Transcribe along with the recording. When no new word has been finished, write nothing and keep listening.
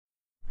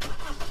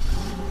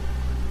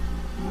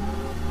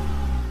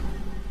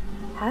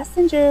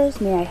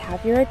Passengers, may I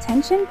have your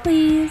attention,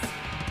 please?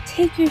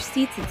 Take your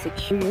seats and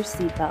secure your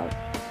seatbelt.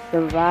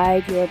 The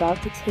ride you're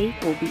about to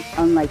take will be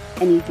unlike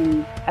anything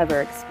you've ever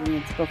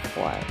experienced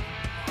before.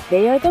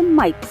 They are the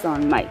mics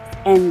on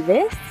mics, and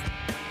this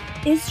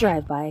is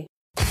Drive By.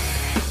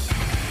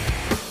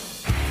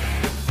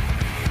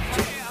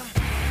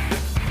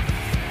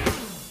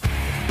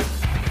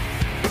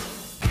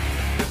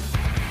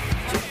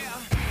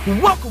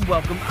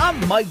 Welcome.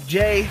 I'm Mike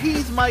J.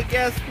 He's Mike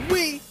S.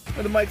 We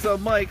are the Mics on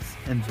Mics,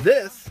 and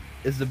this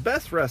is the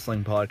best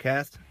wrestling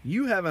podcast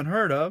you haven't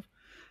heard of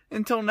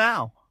until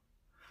now.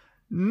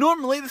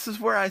 Normally, this is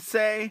where I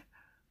say,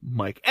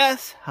 Mike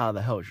S., how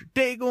the hell is your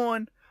day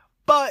going?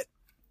 But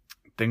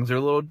things are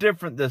a little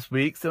different this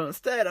week, so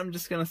instead, I'm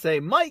just going to say,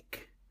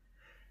 Mike,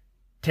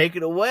 take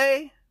it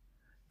away,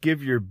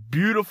 give your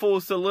beautiful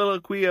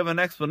soliloquy of an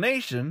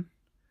explanation,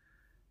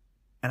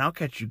 and I'll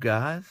catch you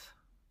guys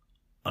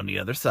on the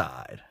other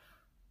side.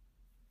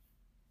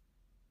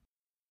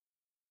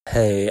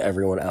 Hey,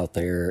 everyone out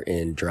there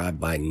in Drive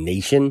By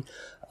Nation,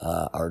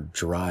 our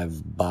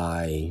Drive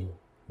By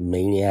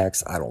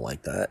Maniacs. I don't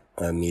like that.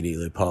 I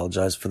immediately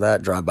apologize for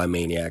that. Drive By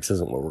Maniacs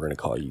isn't what we're going to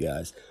call you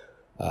guys.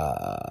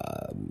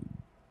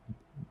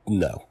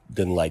 No,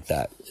 didn't like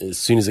that. As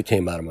soon as it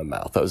came out of my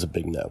mouth, that was a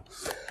big no.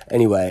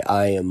 Anyway,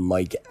 I am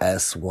Mike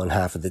S., one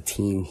half of the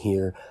team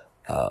here.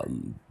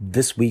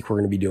 This week we're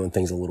going to be doing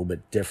things a little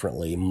bit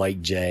differently.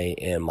 Mike J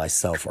and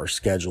myself, our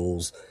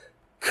schedules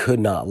could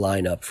not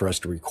line up for us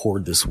to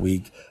record this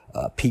week.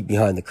 Peek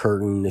behind the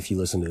curtain. If you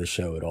listen to the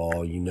show at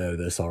all, you know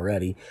this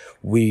already.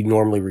 We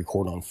normally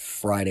record on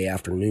Friday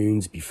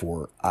afternoons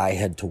before I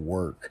head to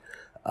work.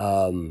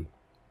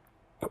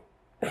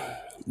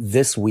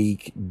 This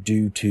week,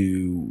 due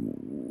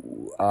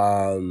to,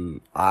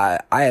 I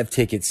have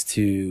tickets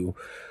to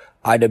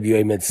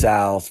IWA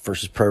Mid-South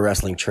versus Pro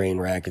Wrestling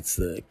Trainwreck. It's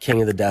the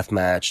King of the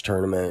Deathmatch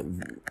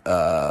tournament,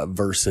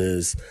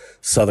 versus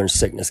Southern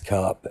Sickness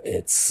Cup.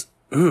 It's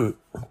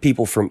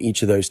people from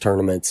each of those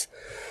tournaments,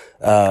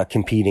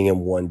 competing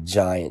in one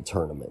giant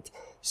tournament.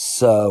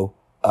 So,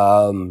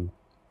 I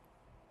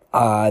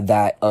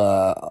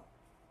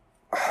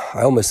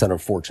almost said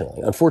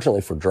unfortunately.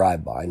 Unfortunately for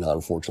Drive By, not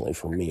unfortunately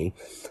for me.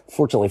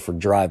 Fortunately for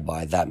Drive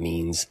By, that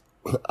means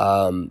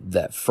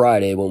that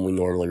Friday when we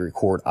normally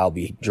record, I'll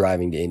be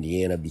driving to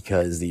Indiana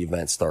because the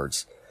event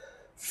starts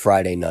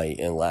Friday night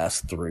and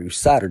lasts through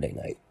Saturday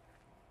night.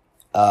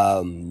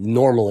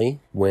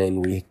 Normally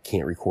when we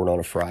can't record on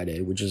a Friday,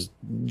 which is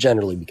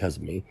generally because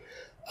of me,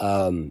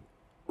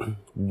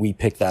 we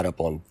pick that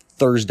up on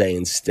Thursday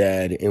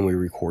instead and we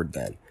record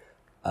then.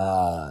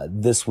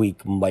 This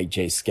week, Mike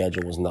J's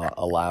schedule was not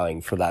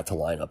allowing for that to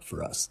line up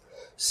for us.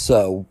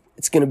 So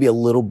it's going to be a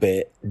little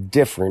bit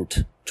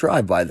different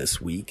Drive By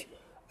this week.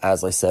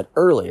 As I said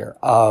earlier,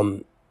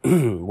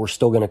 we're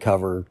still going to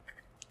cover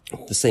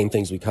the same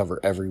things we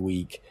cover every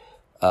week.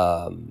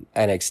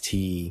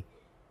 NXT,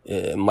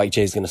 Mike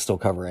J's going to still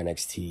cover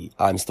NXT.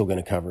 I'm still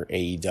going to cover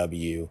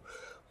AEW.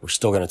 We're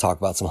still going to talk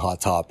about some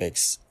hot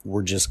topics.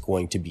 We're just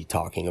going to be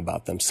talking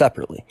about them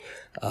separately.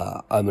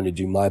 I'm going to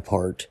do my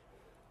part.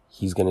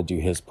 He's going to do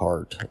his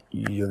part.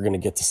 You're going to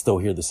get to still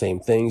hear the same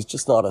things,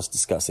 just not us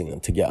discussing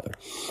them together.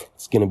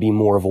 It's going to be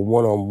more of a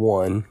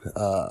one-on-one,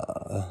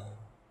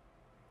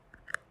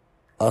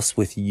 us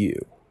with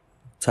you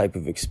type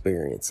of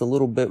experience. A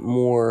little bit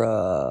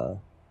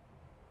more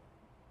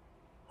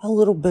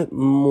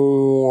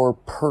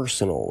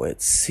personal.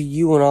 It's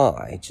you and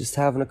I just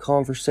having a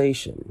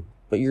conversation,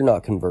 but you're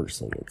not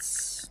conversing.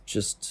 It's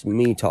just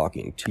me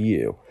talking to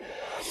you.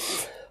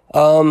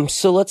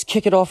 So let's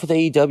kick it off with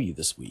AEW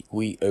this week.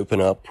 We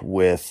open up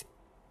with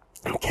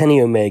Kenny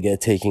Omega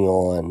taking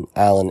on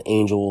Alan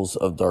Angels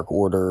of Dark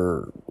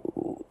Order,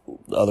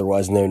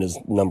 otherwise known as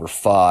number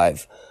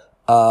 5.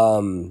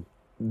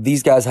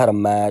 These guys had a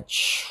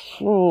match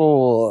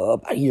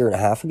about a year and a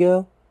half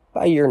ago.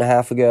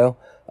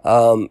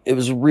 It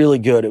was really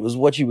good. It was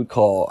what you would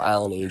call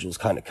Alan Angels'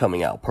 kind of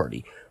coming out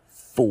party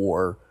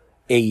for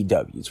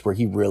AEW's, where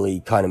he really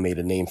kind of made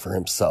a name for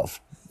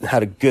himself.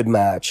 Had a good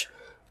match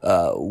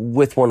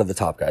with one of the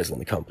top guys in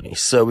the company.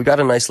 So we got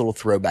a nice little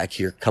throwback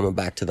here, coming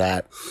back to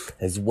that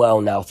as well.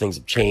 Now things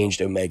have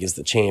changed. Omega's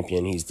the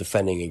champion. He's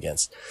defending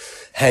against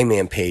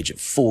Hangman Page at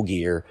Full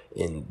Gear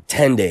in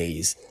 10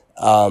 days.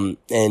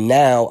 And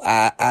now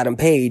Adam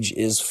Page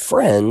is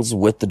friends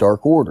with the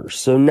Dark Order.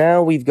 So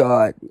now we've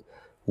got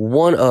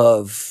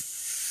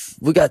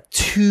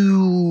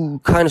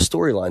two kind of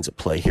storylines at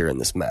play here in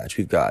this match.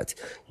 We've got,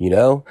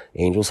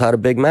 Angels had a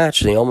big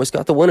match and they almost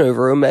got the win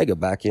over Omega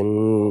back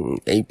in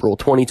April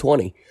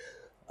 2020.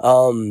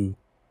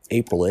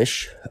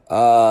 April-ish.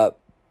 And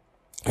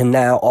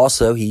now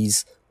also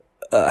he's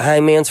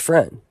Hangman's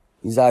friend.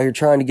 He's out here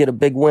trying to get a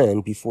big win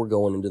before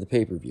going into the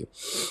pay-per-view.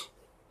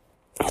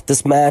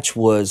 This match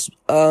was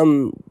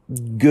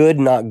good,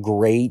 not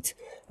great.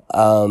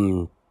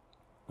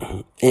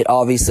 It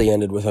obviously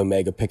ended with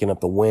Omega picking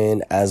up the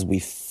win, as we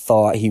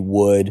thought he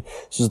would.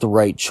 This was the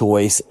right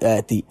choice.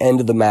 At the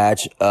end of the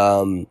match,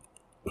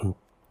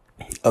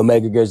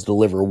 Omega goes to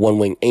deliver a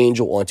one-wing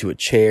angel onto a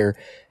chair.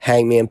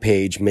 Hangman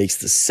Page makes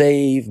the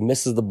save,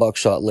 misses the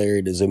buckshot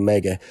lariat as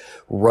Omega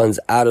runs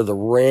out of the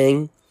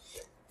ring.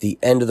 The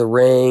end of the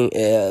ring,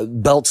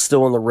 belt's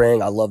still in the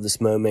ring. I love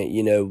this moment.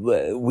 You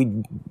know, we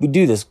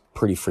do this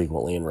pretty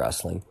frequently in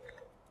wrestling.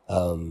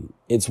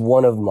 It's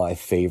one of my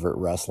favorite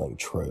wrestling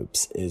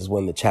tropes is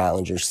when the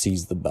challenger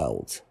sees the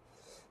belt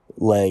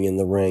laying in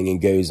the ring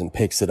and goes and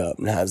picks it up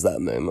and has that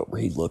moment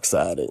where he looks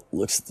at it,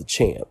 looks at the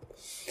champ.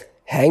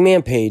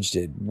 Hangman Page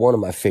did one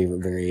of my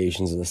favorite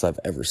variations of this I've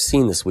ever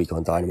seen this week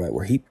on Dynamite,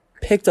 where he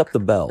picked up the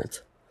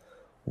belt,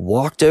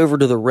 walked over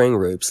to the ring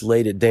ropes,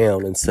 laid it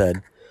down, and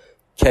said,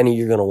 Kenny,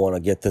 you're going to want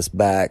to get this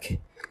back.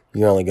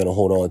 You're only going to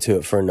hold on to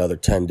it for another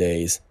 10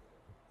 days.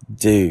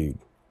 Dude,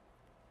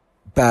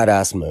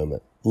 badass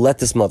moment. Let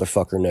this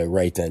motherfucker know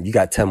right then. You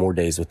got 10 more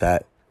days with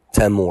that.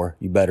 10 more.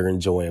 You better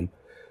enjoy them.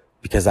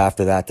 Because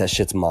after that, that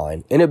shit's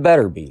mine. And it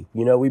better be.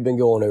 You know, we've been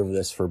going over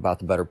this for about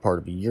the better part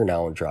of a year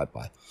now on Drive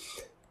By.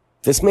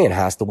 This man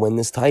has to win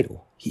this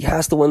title. He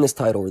has to win this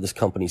title or this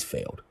company's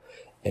failed.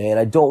 And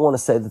I don't want to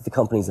say that the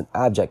company's an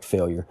abject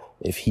failure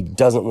if he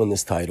doesn't win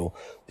this title.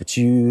 But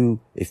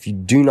if you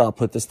do not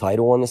put this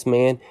title on this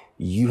man,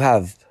 you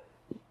have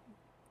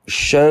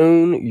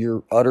shown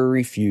your utter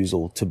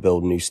refusal to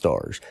build new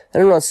stars.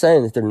 And I'm not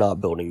saying that they're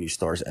not building new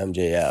stars.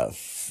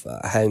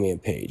 MJF, Hangman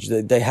Page,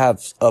 they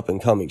have up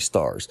and coming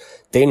stars.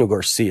 Daniel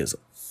Garcia's a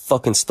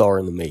fucking star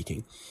in the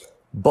making.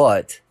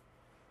 But,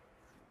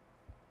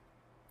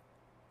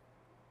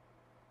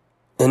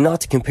 and not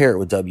to compare it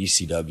with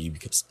WCW,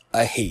 because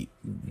I hate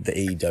the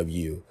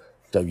AEW,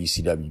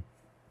 WCW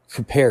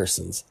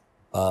comparisons.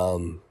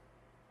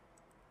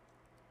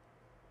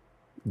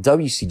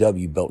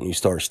 WCW built new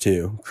stars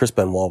too. Chris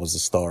Benoit was a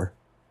star.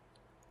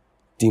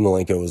 Dean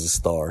Malenko was a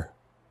star.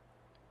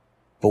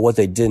 But what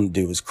they didn't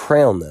do was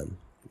crown them.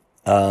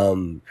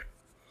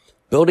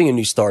 Building a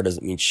new star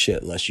doesn't mean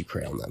shit unless you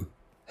crown them.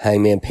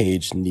 Hangman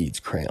Page needs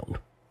crowned.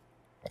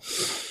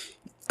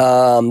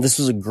 This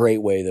was a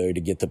great way though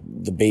to get the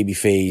baby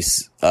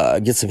face,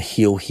 get some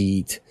heel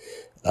heat,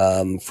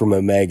 from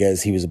Omega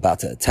as he was about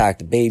to attack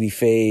the baby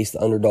face,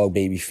 the underdog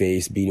baby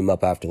face, beat him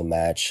up after the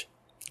match.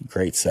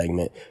 Great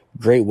segment.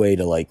 Great way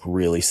to like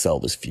really sell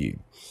this feud.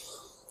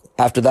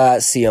 After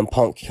that, CM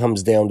Punk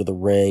comes down to the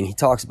ring. He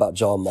talks about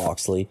Jon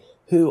Moxley,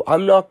 who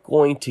I'm not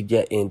going to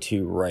get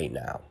into right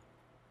now.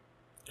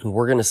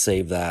 We're going to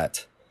save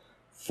that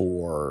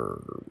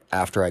for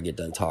after I get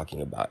done talking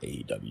about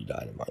AEW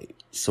Dynamite.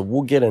 So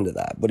we'll get into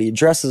that. But he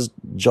addresses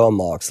Jon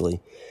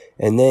Moxley,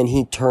 and then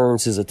he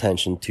turns his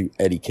attention to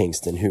Eddie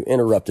Kingston, who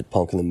interrupted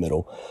Punk in the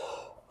middle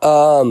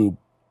of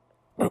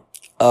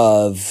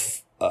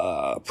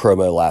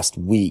promo last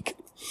week.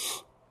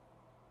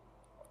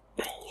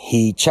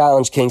 He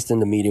challenged Kingston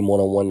to meet him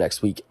one-on-one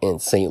next week in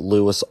St.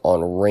 Louis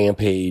on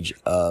Rampage,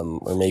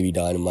 or maybe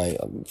Dynamite.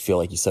 I feel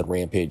like he said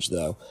Rampage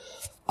though.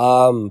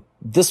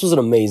 This was an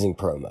amazing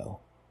promo.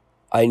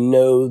 I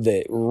know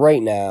that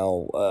right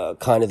now,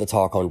 kind of the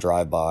talk on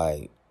Drive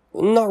By,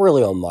 not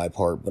really on my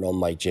part, but on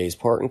Mike J's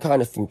part, and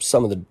kind of from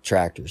some of the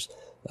detractors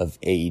of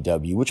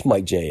AEW, which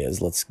Mike J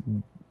is. Let's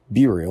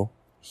be real.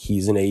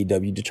 He's an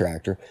AEW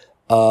detractor.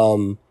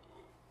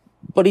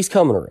 But he's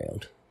coming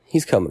around.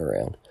 He's coming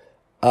around.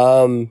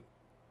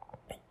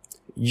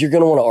 You're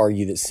going to want to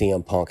argue that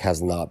CM Punk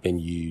has not been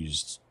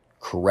used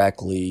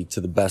correctly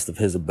to the best of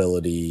his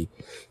ability.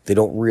 They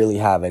don't really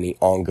have any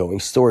ongoing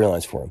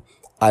storylines for him.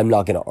 I'm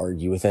not going to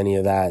argue with any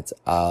of that.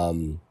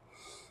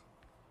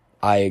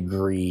 I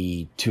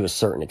agree to a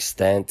certain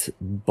extent,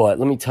 but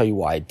let me tell you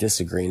why I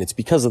disagree. And it's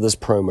because of this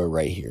promo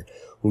right here.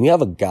 When you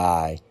have a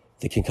guy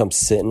that can come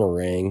sit in a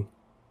ring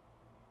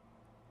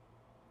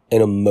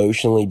and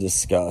emotionally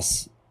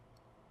discuss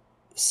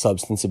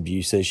substance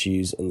abuse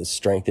issues and the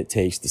strength it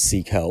takes to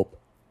seek help,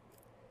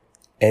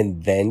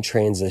 and then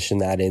transition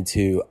that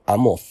into,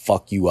 I'm gonna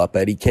fuck you up,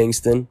 Eddie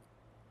Kingston.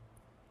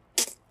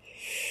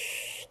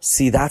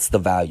 See, that's the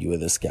value of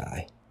this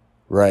guy,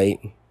 right?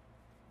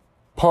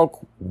 Punk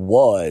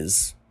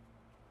was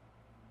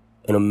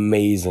an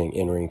amazing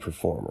in-ring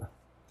performer.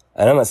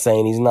 And I'm not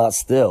saying he's not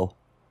still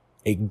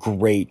a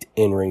great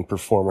in-ring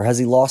performer. Has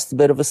he lost a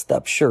bit of a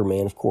step? Sure,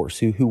 man, of course.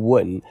 Who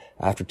wouldn't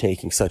after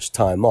taking such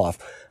time off?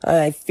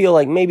 I feel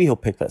like maybe he'll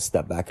pick that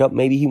step back up.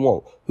 Maybe he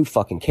won't. Who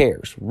fucking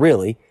cares?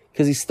 Really?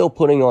 Because he's still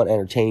putting on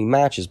entertaining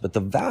matches. But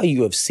the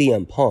value of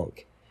CM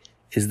Punk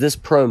is this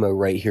promo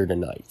right here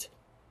tonight.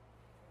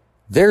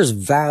 There's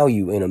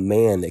value in a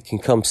man that can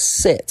come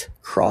sit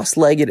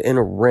cross-legged in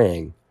a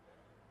ring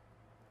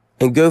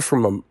and go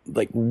from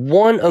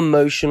one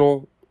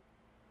emotional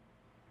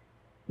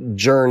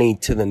journey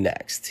to the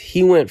next.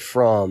 He went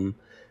from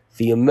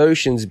the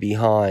emotions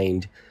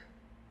behind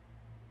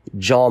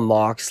Jon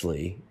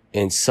Moxley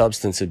and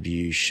substance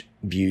abuse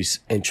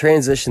and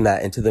transitioned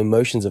that into the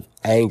emotions of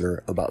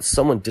anger about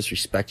someone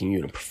disrespecting you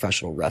in a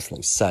professional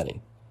wrestling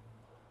setting.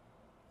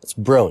 It's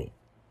brilliant.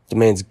 The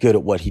man's good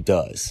at what he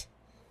does.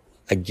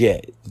 I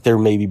get there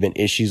maybe been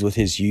issues with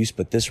his use,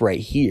 but this right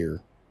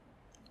here,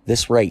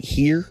 this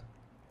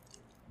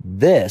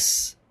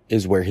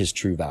is where his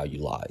true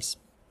value lies.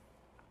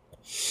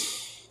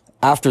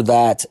 After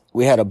that,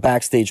 we had a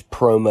backstage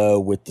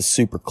promo with the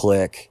Super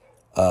Click,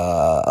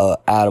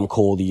 Adam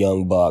Cole, the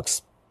Young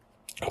Bucks,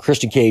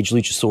 Christian Cage,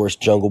 Luchasaurus,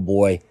 Jungle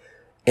Boy,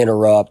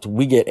 interrupt.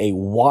 We get a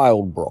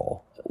wild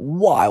brawl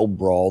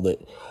that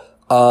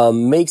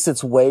makes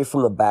its way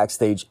from the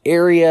backstage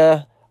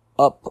area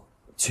up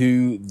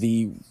to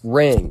the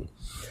ring.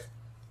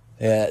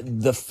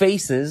 The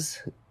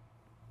faces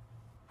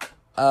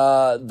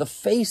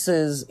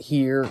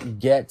here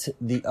get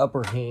the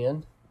upper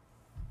hand,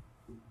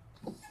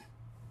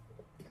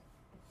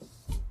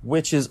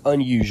 which is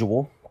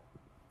unusual.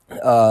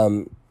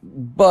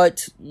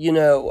 But, you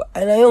know,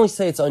 and I only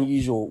say it's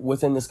unusual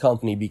within this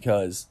company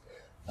because,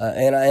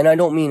 and I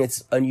don't mean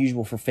it's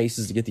unusual for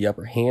faces to get the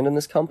upper hand in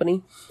this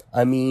company.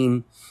 I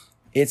mean,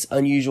 it's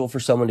unusual for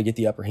someone to get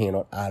the upper hand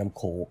on Adam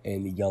Cole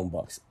and the Young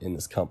Bucks in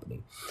this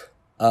company.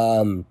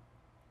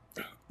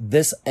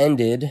 This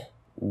ended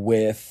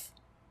with,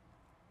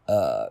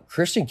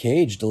 Christian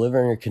Cage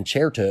delivering a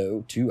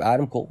concerto to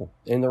Adam Cole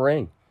in the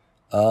ring.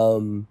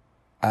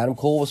 Adam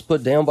Cole was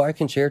put down by a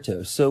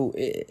concerto. So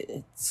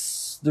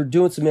they're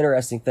doing some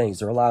interesting things.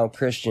 They're allowing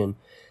Christian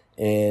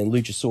and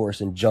Luchasaurus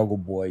and Jungle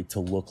Boy to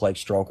look like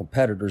strong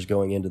competitors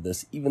going into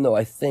this, even though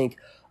I think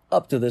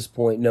up to this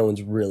point, no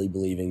one's really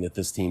believing that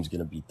this team's going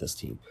to beat this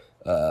team.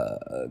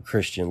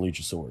 Christian,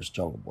 Luchasaurus,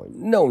 Jungle Boy.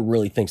 No one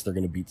really thinks they're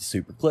going to beat the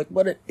Super Click,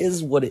 but it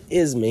is what it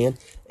is, man.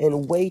 And a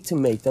way to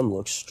make them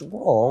look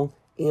strong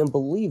and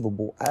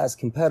believable as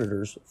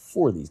competitors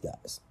for these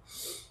guys.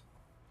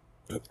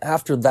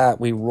 After that,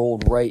 we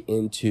rolled right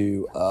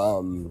into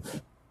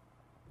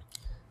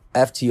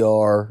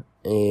FTR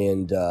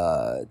and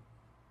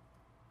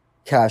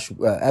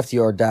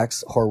FTR,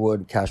 Dax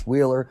Harwood, Cash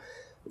Wheeler,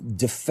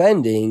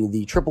 defending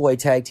the AAA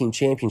Tag Team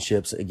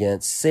Championships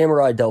against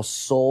Samurai Del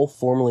Sol,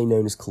 formerly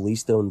known as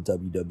Kalisto in the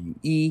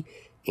WWE,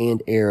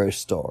 and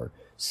Aerostar.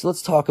 So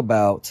let's talk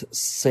about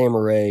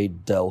Samurai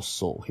Del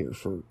Sol here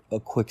for a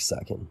quick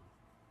second.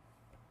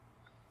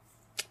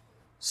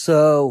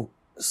 So,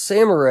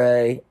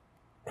 Samurai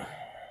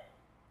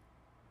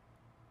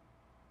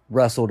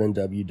wrestled in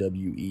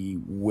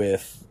WWE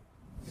with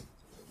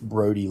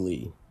Brody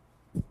Lee.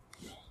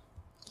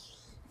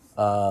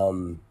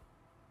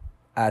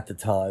 At the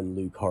time,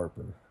 Luke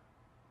Harper.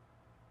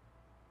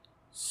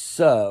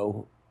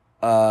 So,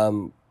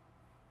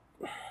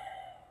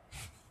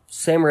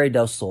 Samurai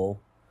Del Sol,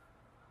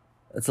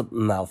 that's a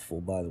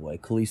mouthful, by the way.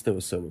 Kalisto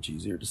is so much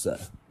easier to say.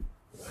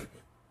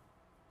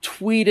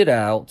 Tweeted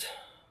out,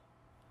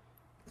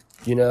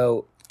 you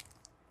know,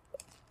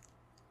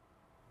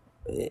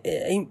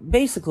 he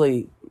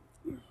basically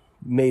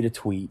made a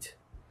tweet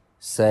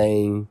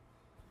saying,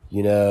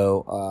 you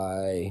know,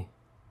 I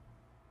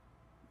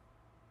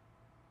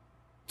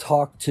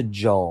talked to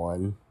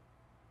John.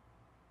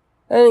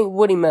 I think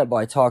what he meant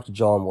by talk to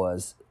John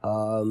was,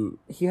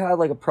 he had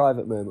like a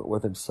private moment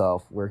with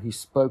himself where he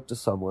spoke to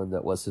someone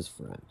that was his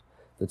friend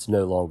that's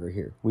no longer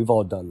here. We've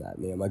all done that,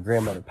 man. My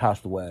grandmother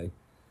passed away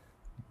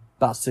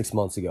about 6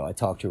 months ago. I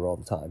talk to her all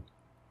the time.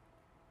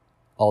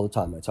 All the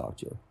time I talk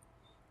to her.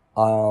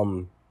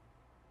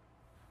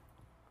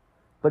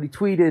 But he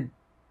tweeted,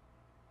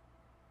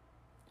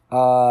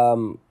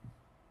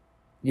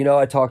 you know,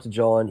 I talked to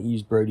John. He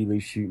used Brody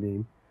Lee's shoot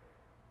name.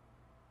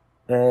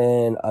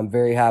 And I'm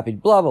very happy,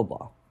 blah, blah,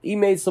 blah. He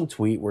made some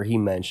tweet where he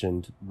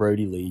mentioned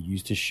Brody Lee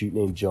used his shoot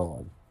name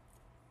John.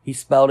 He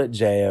spelled it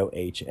John.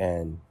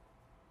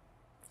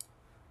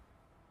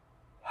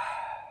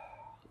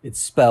 It's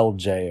spelled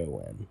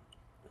Jon.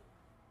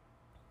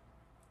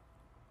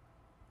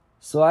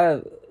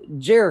 So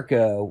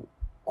Jericho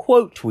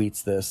quote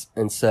tweets this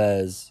and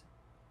says,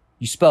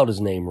 you spelled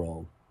his name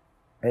wrong.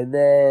 And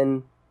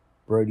then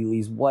Brody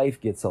Lee's wife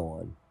gets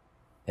on.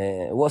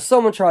 And, well,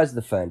 someone tries to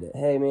defend it.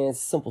 Hey, man, it's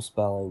simple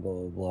spelling, blah,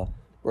 blah, blah.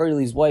 Brody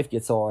Lee's wife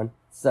gets on,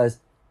 says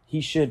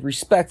he should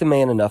respect the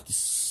man enough to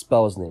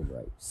spell his name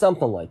right.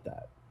 Something like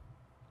that.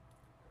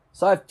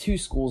 So I have two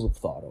schools of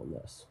thought on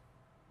this.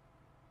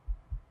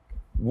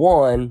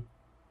 One,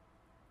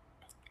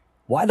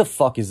 why the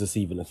fuck is this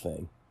even a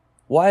thing?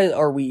 Why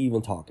are we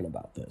even talking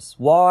about this?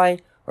 Why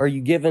are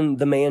you giving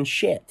the man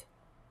shit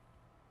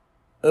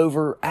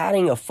over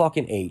adding a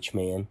fucking H,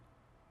 man?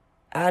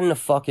 Adding a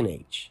fucking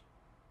H.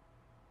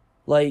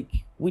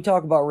 Like, we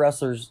talk about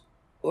wrestlers.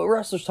 Well,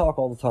 wrestlers talk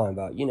all the time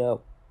about, you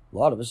know, a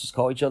lot of us just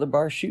call each other by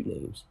our shoot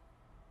names.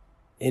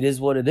 It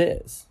is what it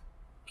is.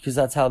 Because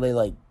that's how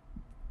they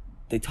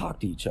talk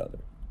to each other.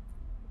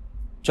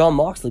 Jon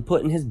Moxley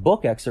put in his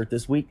book excerpt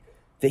this week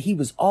that he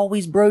was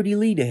always Brody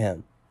Lee to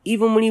him.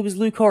 Even when he was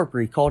Luke Harper,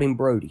 he called him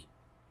Brody.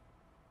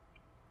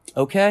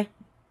 Okay?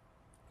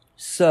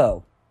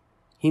 So,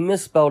 he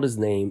misspelled his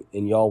name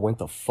and y'all went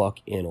the fuck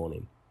in on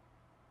him.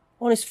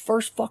 On his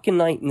first fucking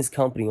night in this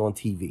company on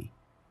TV.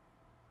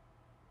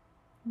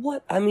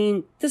 What? I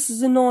mean, this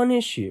is a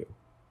non-issue.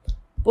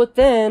 But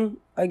then,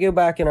 I go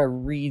back and I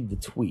read the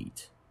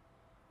tweet.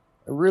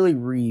 I really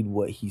read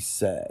what he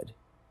said.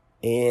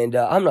 And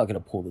I'm not going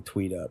to pull the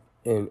tweet up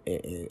and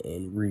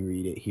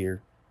reread it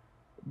here.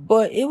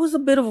 But it was a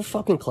bit of a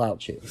fucking clout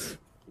chase.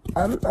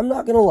 I'm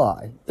not gonna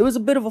lie. It was a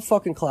bit of a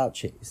fucking clout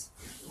chase.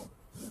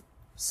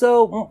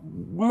 So,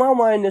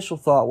 my initial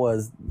thought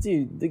was,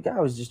 dude, the guy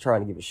was just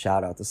trying to give a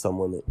shout out to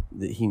someone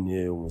that he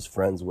knew and was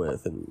friends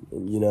with,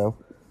 and you know.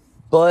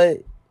 But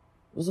it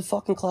was a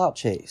fucking clout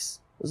chase.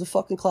 It was a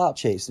fucking clout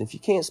chase. And if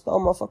you can't spell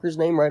motherfucker's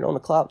name right on a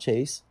clout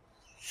chase,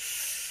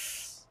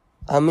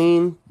 I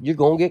mean, you're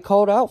gonna get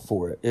called out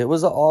for it. It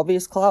was an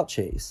obvious clout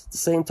chase. At the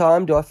same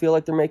time, do I feel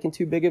like they're making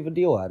too big of a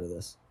deal out of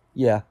this?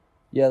 Yeah.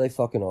 Yeah, they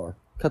fucking are.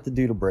 Cut the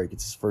dude a break.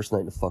 It's his first night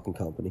in the fucking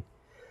company.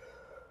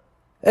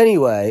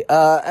 Anyway,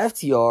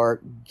 FTR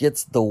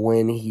gets the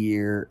win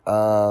here.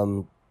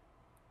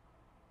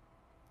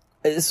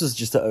 This was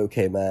just an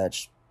okay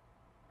match.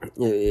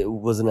 It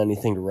wasn't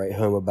anything to write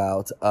home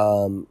about.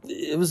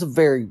 It was a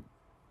very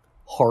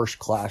harsh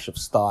clash of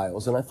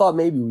styles, and I thought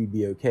maybe we'd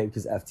be okay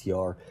because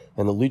FTR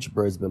and the Lucha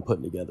Bros have been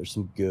putting together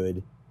some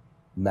good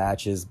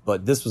matches,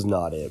 but this was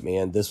not it,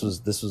 man. This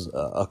was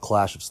a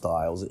clash of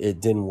styles.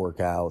 It didn't work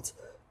out.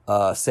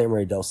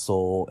 Samurai Del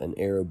Sol and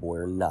Aeroboy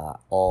are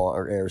not on,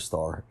 or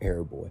Aerostar,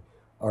 Aeroboy,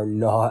 are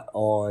not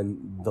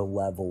on the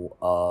level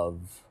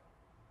of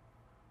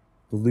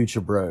the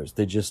Lucha Bros.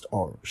 They just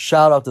aren't.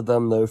 Shout out to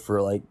them, though,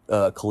 for, like,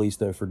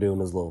 Kalisto for doing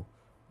his little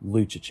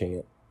Lucha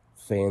chant.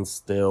 Fans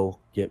still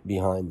get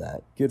behind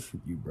that. Good for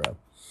you, bro.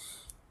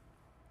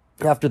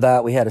 After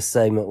that, we had a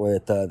segment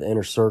with the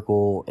Inner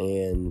Circle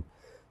and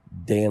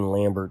Dan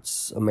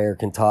Lambert's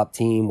American Top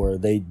Team, where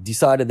they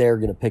decided they were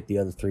going to pick the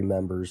other 3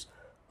 members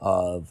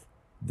of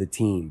the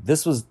team.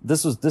 This was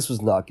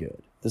not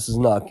good. This is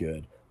not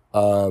good.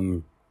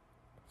 The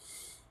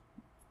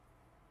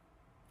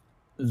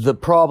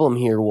problem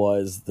here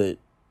was that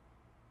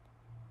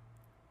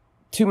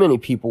too many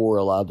people were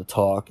allowed to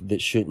talk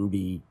that shouldn't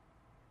be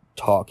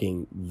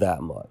talking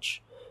that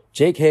much.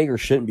 Jake Hager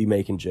shouldn't be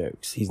making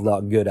jokes. He's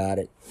not good at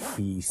it.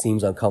 He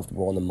seems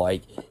uncomfortable on the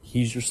mic.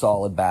 He's your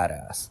solid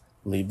badass.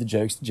 Leave the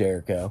jokes to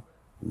Jericho.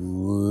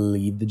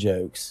 Leave the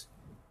jokes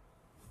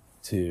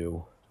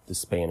to the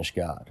Spanish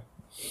God.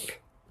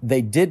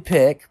 They did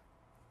pick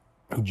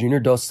Junior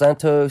Dos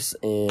Santos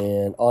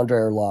and Andrei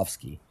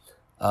Arlovsky.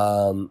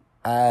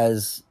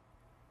 As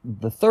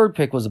the third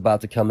pick was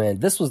about to come in,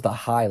 this was the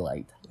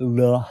highlight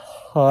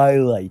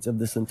of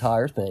this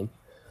entire thing.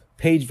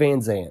 Paige Van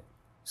Zant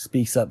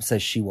speaks up and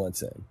says she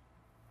wants in.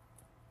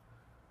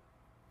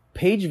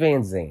 Paige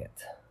Van Zant.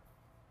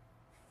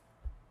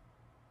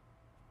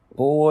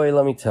 Boy,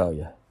 let me tell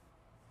you.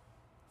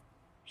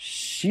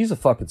 She's a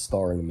fucking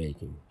star in the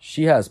making.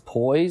 She has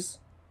poise.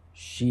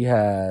 She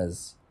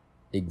has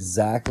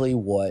exactly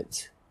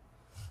what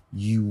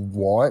you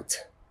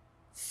want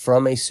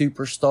from a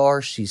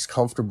superstar. She's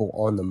comfortable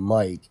on the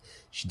mic.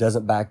 She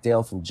doesn't back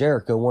down from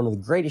Jericho, one of the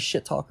greatest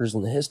shit talkers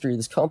in the history of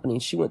this company,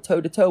 and she went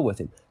toe-to-toe with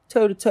him.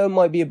 Toe-to-toe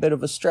might be a bit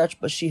of a stretch,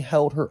 but she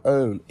held her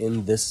own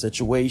in this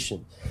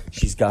situation.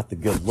 She's got the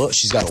good look.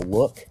 She's got a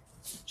look.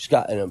 She's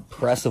got an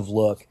impressive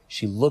look.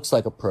 She looks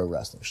like a pro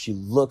wrestler. She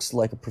looks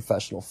like a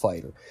professional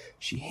fighter.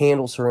 She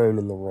handles her own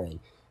in the ring.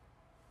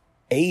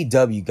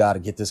 AEW got to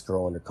get this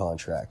girl under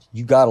contract.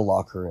 You got to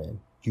lock her in.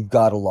 You've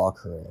got to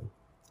lock her in.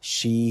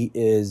 She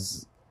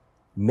is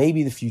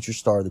maybe the future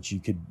star that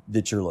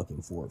you're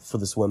looking for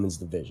this women's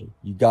division.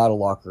 You got to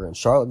lock her in.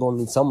 Charlotte going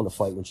to need someone to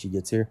fight when she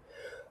gets here.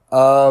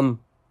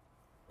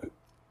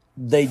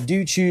 They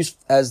do choose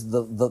as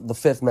the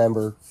fifth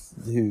member,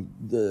 who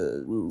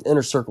the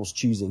Inner Circle's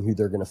choosing who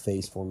they're going to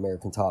face for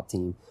American Top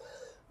Team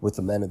with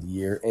the Men of the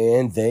Year,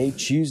 and they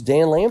choose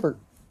Dan Lambert.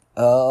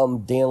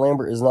 Dan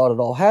Lambert is not at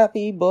all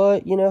happy,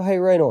 but, hey,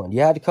 right on.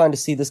 You had to kind of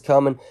see this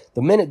coming.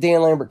 The minute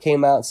Dan Lambert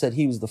came out and said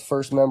he was the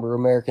first member of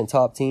American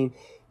Top Team,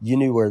 you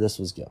knew where this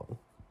was going.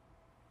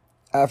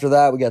 After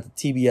that, we got the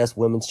TBS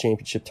Women's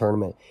Championship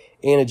Tournament.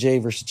 Anna Jay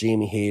versus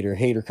Jamie Hayter.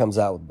 Hayter comes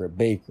out with Britt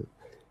Baker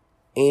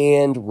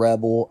and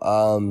Rebel.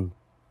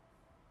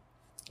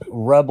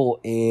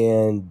 Rebel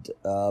and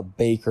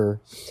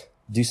Baker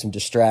do some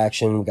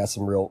distraction. We got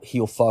some real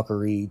heel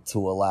fuckery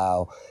to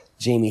allow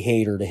Jamie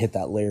Hayter to hit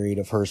that lariat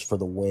of hers for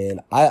the win.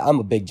 I'm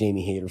a big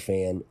Jamie Hayter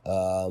fan.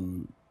 I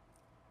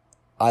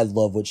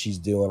love what she's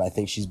doing. I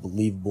think she's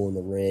believable in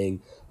the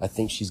ring. I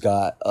think she's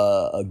got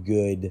a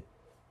good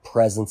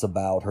presence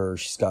about her.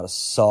 She's got a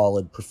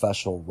solid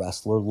professional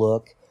wrestler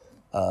look.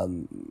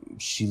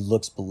 She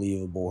looks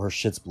believable. Her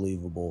shit's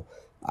believable.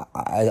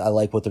 I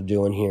like what they're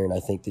doing here, and I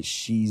think that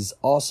she's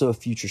also a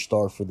future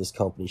star for this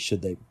company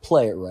should they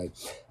play it right.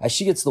 As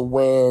she gets the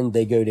win,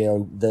 they go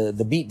down,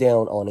 the beat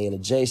down on Anna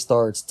Jay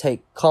starts.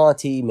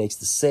 Conti makes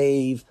the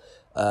save.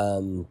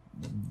 The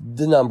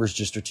numbers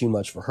just are too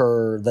much for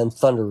her. Then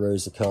Thunder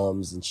Rosa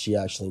comes, and she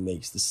actually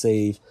makes the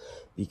save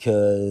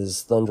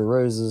because Thunder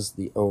Rosa's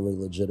the only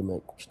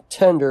legitimate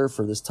contender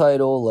for this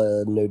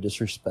title. No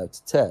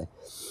disrespect to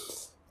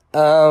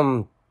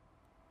Tay.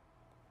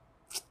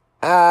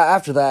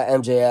 After that,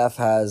 MJF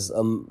has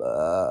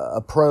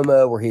a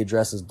promo where he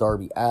addresses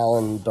Darby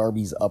Allin.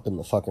 Darby's up in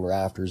the fucking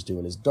rafters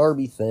doing his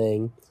Darby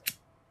thing.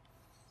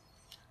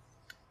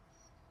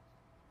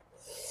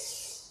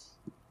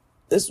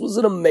 This was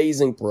an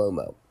amazing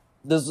promo.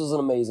 This was an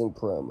amazing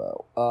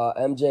promo.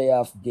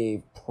 MJF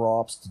gave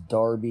props to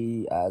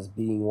Darby as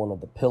being one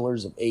of the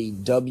pillars of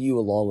AEW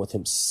along with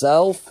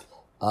himself.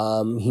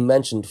 He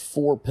mentioned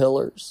 4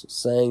 pillars,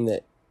 saying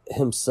that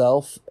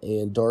himself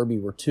and Darby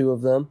were 2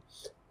 of them.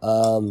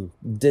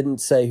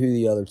 Didn't say who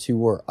the other 2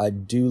 were. I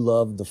do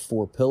love the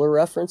 4 pillar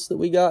reference that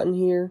we got in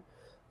here.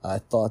 I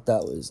thought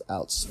that was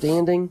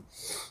outstanding.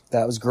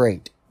 That was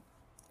great.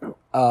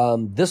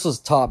 This was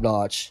top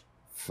notch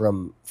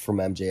from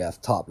MJF.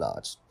 Top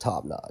notch.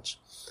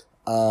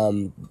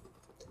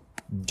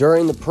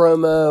 During the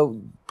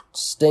promo,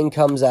 Sting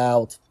comes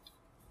out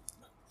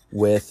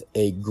with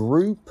a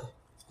group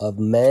of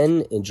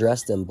men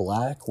dressed in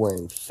black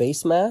wearing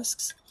face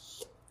masks.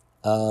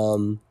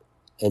 And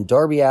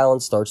Darby Allin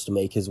starts to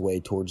make his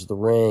way towards the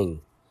ring.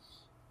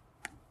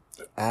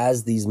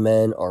 As these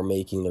men are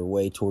making their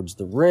way towards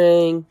the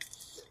ring,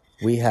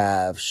 we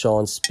have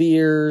Shawn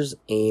Spears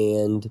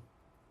and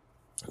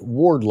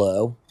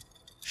Wardlow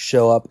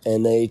show up,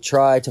 and they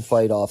try to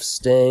fight off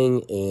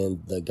Sting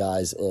and the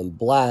guys in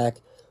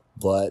black,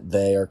 but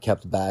they are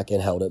kept back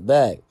and held at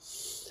bay.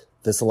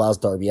 This allows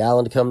Darby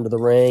Allin to come to the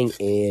ring,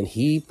 and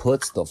he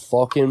puts the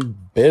fucking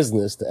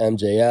business to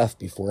MJF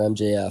before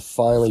MJF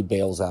finally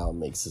bails out and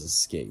makes his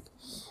escape.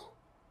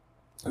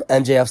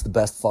 MJF's the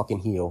best fucking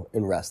heel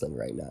in wrestling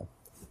right now.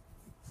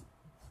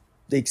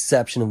 The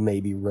exception of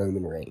maybe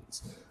Roman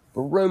Reigns.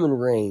 But Roman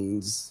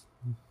Reigns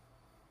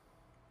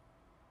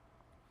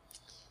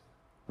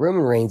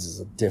is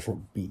a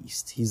different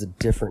beast. He's a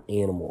different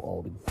animal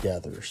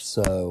altogether.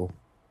 So,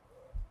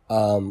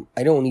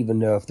 I don't even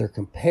know if they're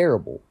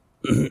comparable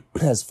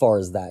as far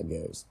as that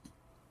goes.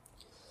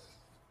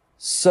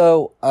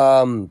 So,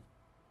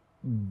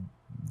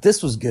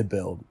 this was good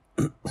build.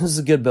 This is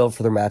a good build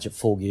for their match at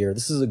Full Gear.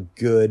 This is a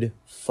good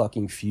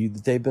fucking feud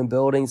that they've been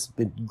building. It's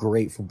been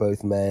great for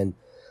both men.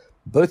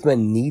 Both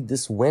men need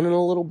this win in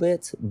a little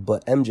bit,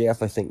 but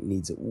MJF, I think,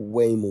 needs it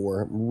way more.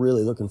 I'm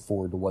really looking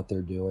forward to what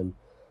they're doing.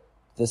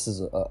 This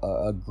is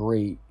a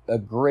great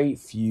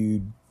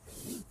feud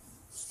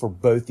for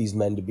both these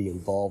men to be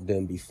involved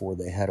in before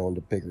they head on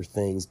to bigger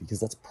things, because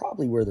that's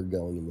probably where they're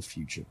going in the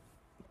future.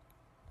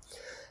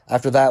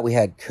 After that, we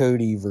had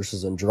Cody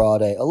versus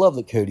Andrade. I love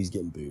that Cody's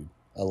getting booed.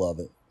 I love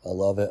it. I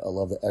love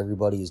that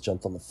everybody has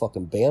jumped on the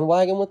fucking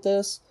bandwagon with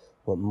this.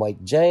 What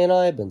Mike J and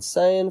I have been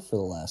saying for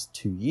the last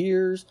 2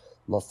 years.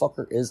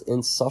 Motherfucker is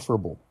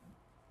insufferable.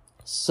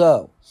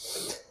 So,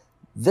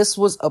 this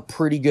was a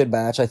pretty good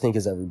match, I think,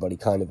 as everybody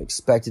kind of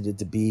expected it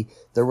to be.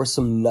 There were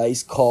some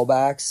nice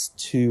callbacks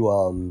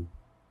to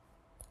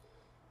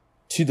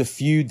the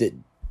feud that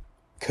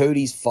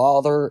Cody's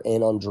father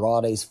and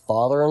Andrade's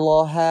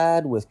father-in-law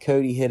had, with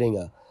Cody hitting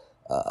a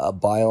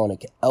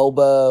bionic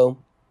elbow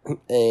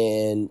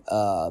and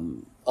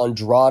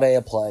Andrade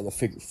applying a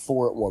figure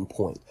 4 at one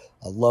point.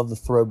 I love the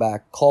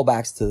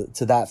callbacks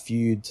to that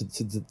feud,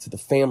 to the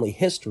family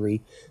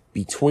history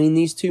between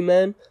these two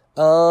men.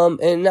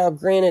 And now,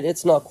 granted,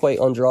 it's not quite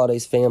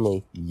Andrade's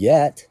family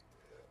yet,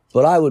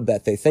 but I would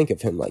bet they think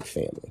of him like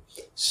family.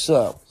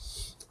 So,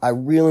 I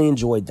really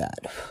enjoyed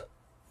that.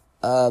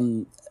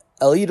 El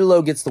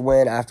Idolo gets the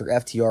win after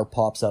FTR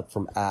pops up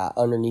from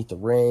underneath the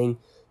ring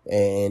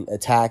and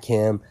attack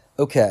him.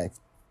 Okay.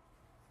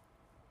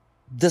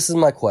 This is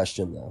my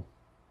question, though.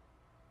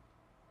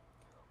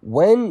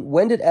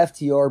 When did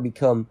FTR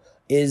become...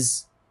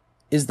 Is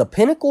the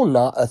Pinnacle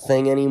not a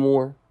thing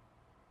anymore?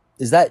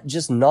 Is that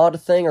just not a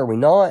thing? Are we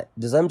not?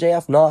 Does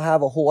MJF not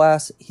have a whole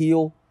ass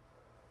heel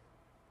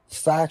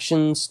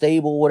faction,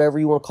 stable, whatever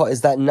you want to call it? Is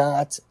that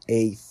not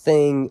a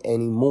thing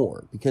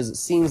anymore? Because it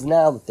seems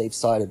now that they've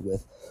sided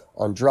with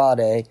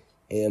Andrade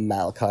and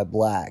Malachi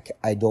Black.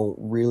 I don't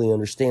really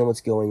understand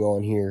what's going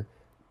on here.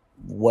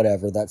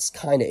 Whatever. That's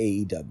kind of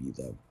AEW,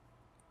 though.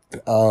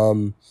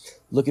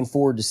 Looking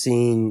forward to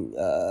seeing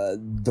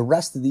the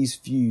rest of these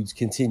feuds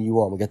continue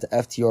on. We got the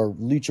FTR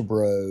Lucha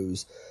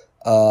Bros,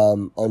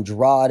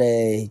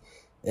 Andrade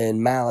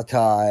and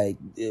Malachi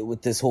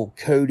with this whole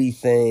Cody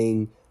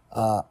thing.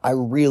 I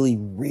really,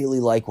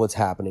 really like what's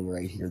happening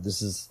right here.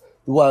 This is,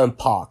 well, and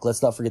Pac.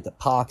 Let's not forget that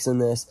Pac's in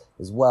this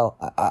as well.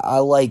 I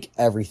like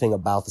everything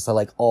about this. I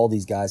like all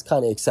these guys,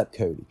 kind of except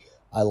Cody.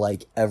 I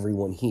like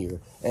everyone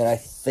here. And I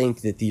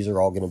think that these are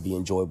all going to be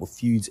enjoyable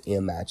feuds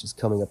and matches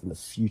coming up in the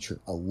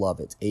future. I love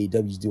it.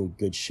 AEW's doing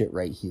good shit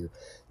right here.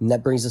 And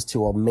that brings us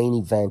to our main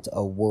event,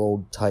 a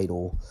world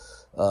title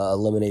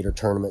eliminator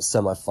tournament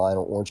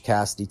semifinal. Orange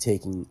Cassidy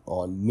taking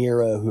on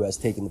Miro, who has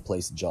taken the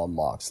place of Jon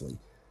Moxley.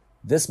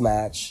 This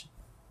match,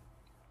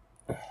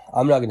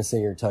 I'm not going to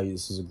sit here and tell you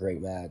this was a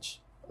great match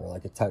or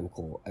like a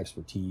technical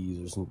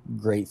expertise or some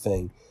great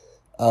thing.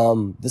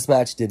 This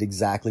match did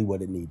exactly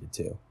what it needed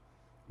to.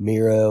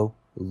 Miro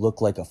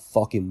looked like a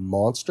fucking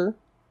monster.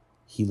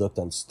 He looked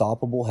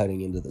unstoppable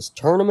heading into this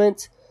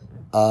tournament.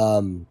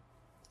 Orange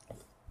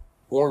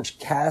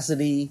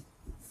Cassidy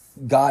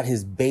got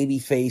his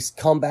babyface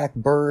comeback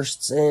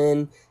bursts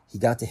in. He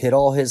got to hit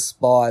all his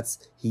spots.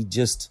 He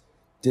just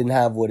didn't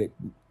have what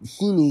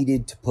he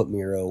needed to put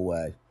Miro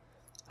away.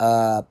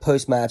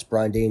 Post-match,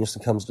 Bryan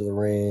Danielson comes to the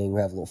ring.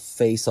 We have a little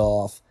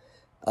face-off.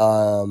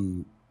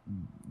 Danielson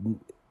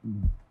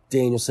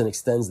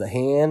extends the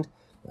hand.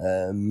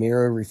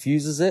 Miro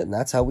refuses it, and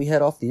that's how we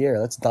head off the air.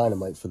 That's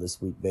Dynamite for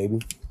this week, baby.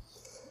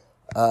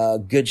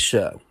 Good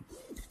show.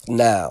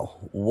 Now,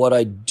 what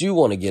I do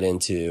want to get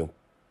into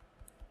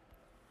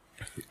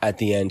at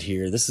the end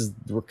here,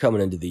 we're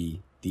coming into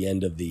the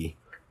end of the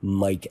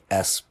Mike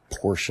S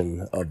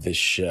portion of this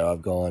show.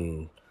 I've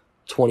gone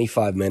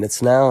 25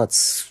 minutes now.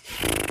 It's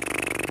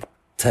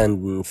 5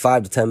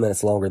 to 10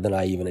 minutes longer than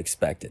I even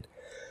expected.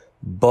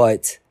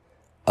 But,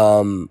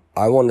 I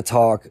want to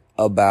talk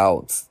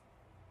about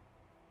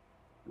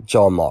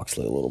Jon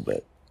Moxley a little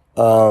bit.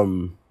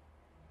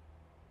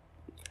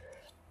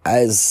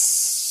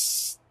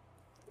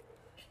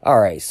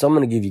 Alright, so I'm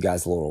going to give you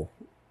guys a little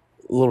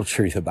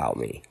truth about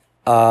me.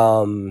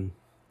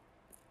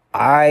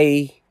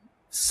 I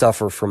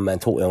suffer from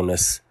mental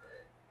illness,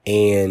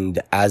 and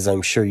as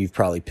I'm sure you've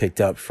probably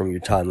picked up from your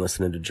time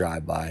listening to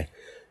Drive By,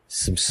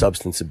 some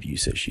substance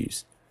abuse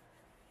issues.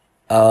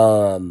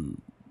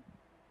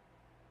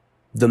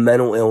 The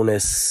mental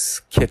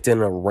illness kicked in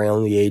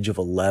around the age of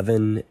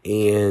 11,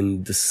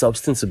 and the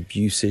substance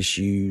abuse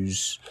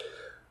issues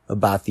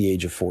about the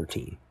age of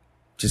 14.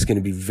 Just going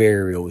to be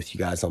very real with you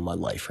guys on my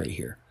life right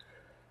here.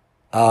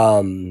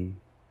 I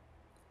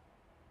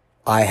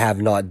have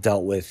not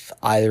dealt with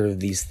either of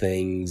these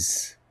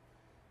things.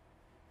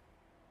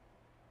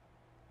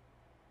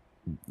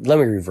 Let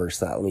me reverse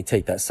that. Let me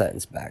take that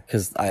sentence back,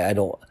 because I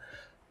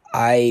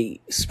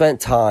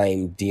spent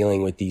time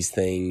dealing with these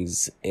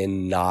things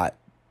in not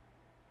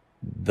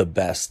the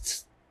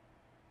best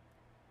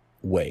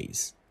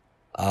ways.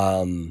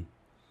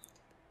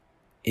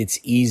 It's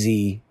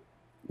easy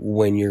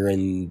when you're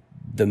in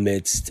the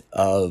midst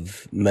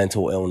of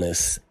mental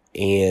illness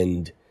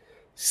and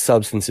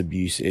substance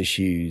abuse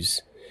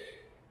issues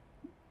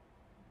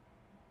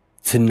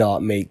to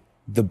not make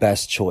the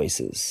best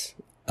choices.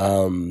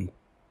 And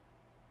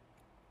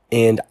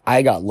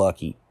I got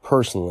lucky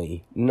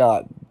personally. I'm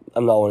not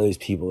one of those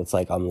people that's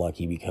like, I'm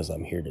lucky because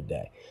I'm here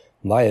today.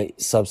 My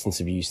substance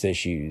abuse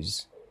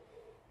issues,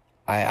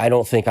 I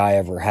don't think I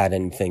ever had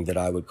anything that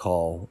I would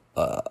call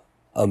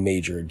a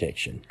major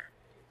addiction.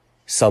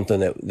 Something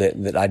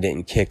that I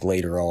didn't kick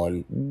later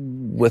on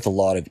with a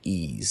lot of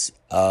ease.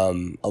 A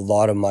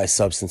lot of my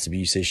substance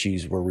abuse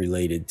issues were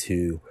related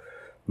to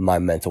my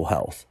mental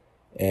health,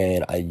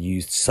 and I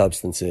used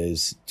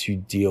substances to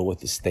deal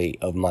with the state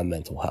of my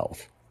mental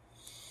health.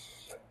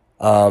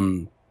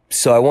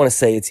 So I want to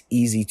say it's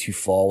easy to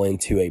fall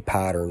into a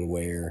pattern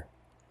where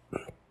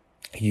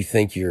you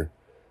think you're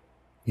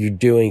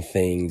doing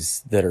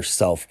things that are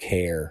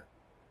self-care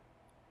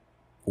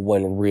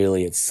when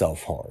really it's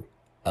self-harm.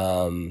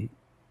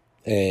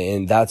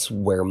 And that's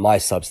where my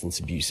substance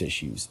abuse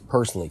issues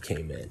personally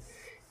came in.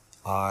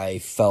 I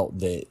felt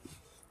that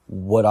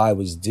what I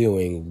was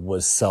doing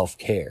was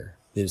self-care.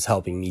 It was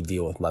helping me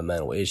deal with my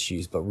mental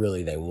issues, but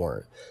really they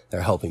weren't.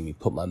 They're helping me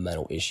put my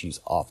mental issues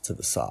off to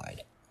the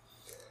side.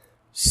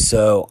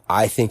 So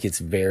I think it's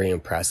very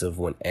impressive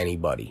when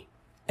anybody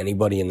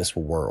in this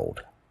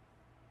world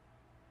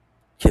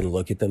can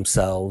look at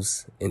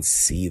themselves and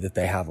see that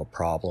they have a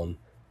problem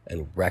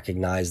and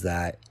recognize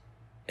that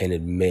and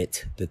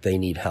admit that they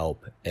need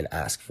help and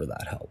ask for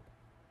that help.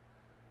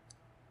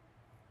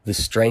 The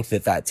strength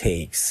that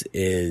takes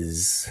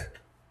it's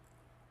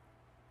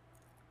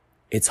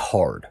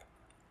hard.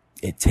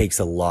 It takes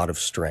a lot of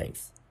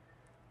strength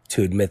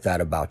to admit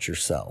that about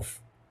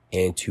yourself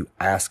and to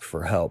ask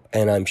for help.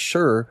 And I'm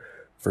sure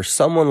for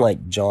someone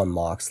like Jon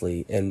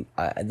Moxley, and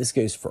this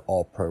goes for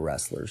all pro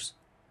wrestlers,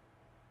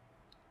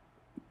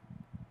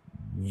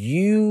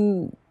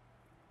 you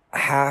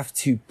have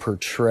to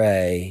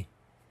portray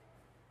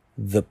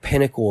the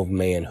pinnacle of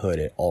manhood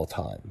at all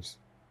times.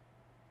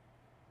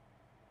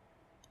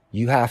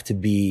 You have to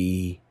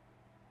be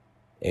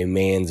a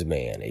man's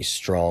man, a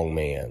strong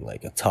man,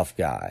 like a tough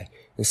guy.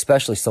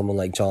 Especially someone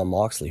like Jon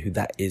Moxley, who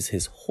that is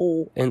his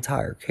whole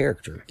entire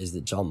character, is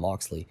that Jon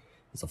Moxley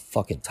is a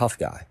fucking tough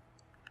guy.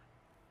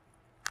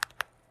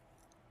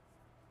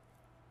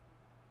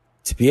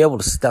 To be able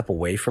to step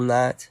away from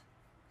that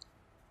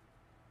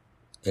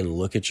and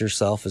look at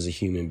yourself as a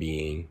human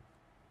being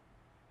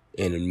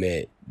and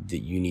admit that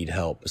you need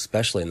help,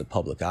 especially in the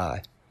public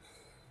eye,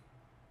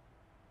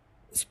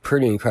 it's a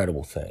pretty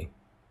incredible thing.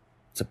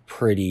 It's a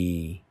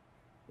pretty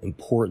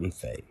important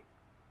thing.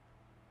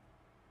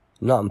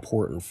 Not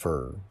important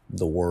for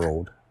the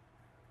world,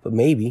 but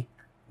maybe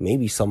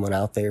someone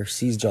out there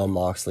sees Jon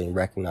Moxley and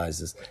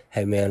recognizes,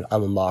 hey man,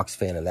 I'm a Mox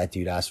fan and that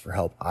dude asked for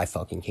help. I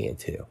fucking can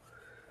too.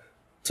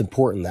 It's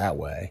important that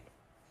way.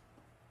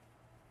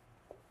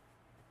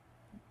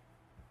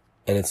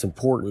 And it's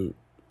important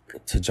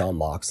to Jon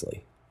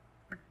Moxley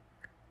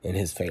and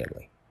his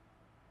family.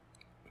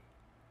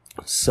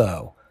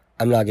 So,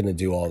 I'm not going to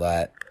do all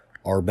that.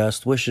 Our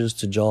best wishes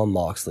to Jon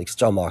Moxley, because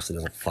Jon Moxley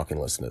doesn't fucking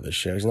listen to this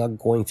show. He's not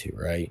going to,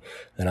 right?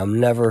 And I'm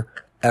never,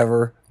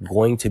 ever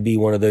going to be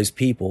one of those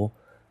people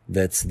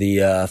that's the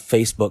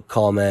Facebook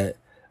comment,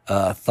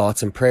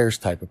 thoughts and prayers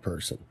type of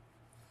person.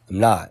 I'm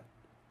not.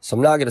 So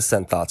I'm not going to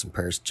send thoughts and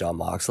prayers to Jon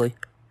Moxley.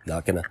 I'm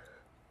not going to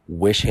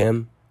wish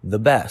him the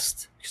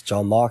best. Because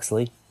Jon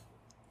Moxley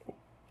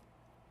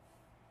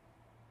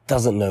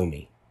doesn't know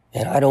me.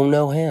 And I don't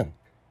know him.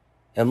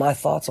 And my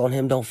thoughts on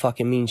him don't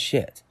fucking mean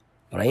shit.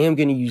 But I am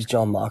going to use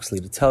Jon Moxley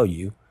to tell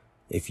you,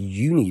 if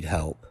you need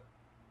help,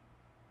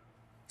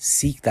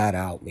 seek that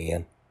out,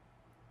 man.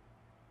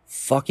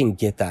 Fucking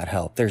get that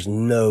help. There's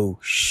no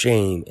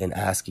shame in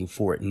asking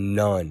for it.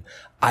 None.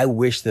 I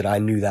wish that I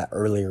knew that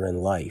earlier in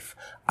life.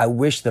 I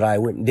wish that I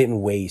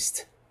didn't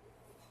waste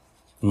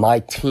my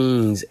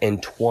teens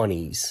and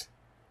 20s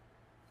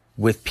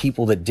with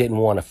people that didn't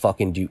want to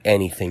fucking do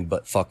anything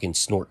but fucking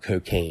snort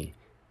cocaine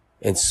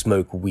and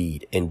smoke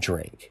weed and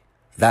drink.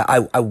 That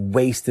I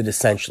wasted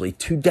essentially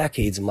 2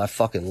 decades of my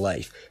fucking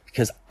life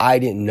because I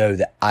didn't know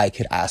that I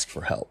could ask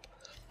for help.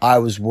 I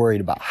was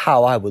worried about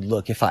how I would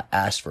look if I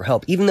asked for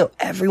help, even though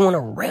everyone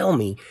around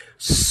me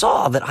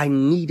saw that I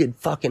needed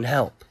fucking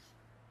help.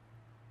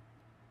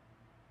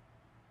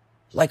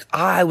 Like,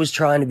 I was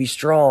trying to be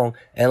strong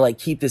and like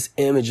keep this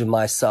image of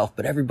myself,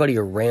 but everybody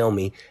around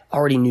me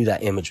already knew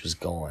that image was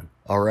gone.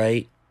 All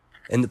right.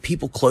 And the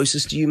people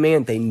closest to you,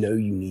 man, they know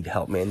you need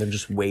help, man. They're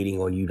just waiting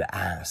on you to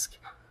ask.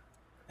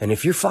 And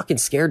if you're fucking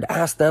scared to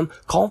ask them,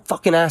 call and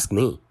fucking ask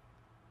me.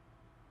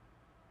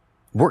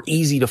 We're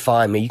easy to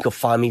find, man. You can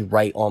find me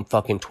right on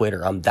fucking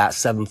Twitter. I'm that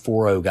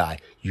 740 guy.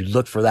 You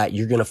look for that,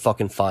 you're gonna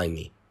fucking find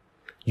me.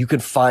 You can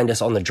find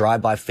us on the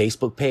Drive By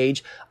Facebook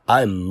page.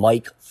 I'm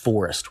Mike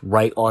Forrest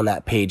right on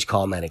that page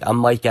commenting. I'm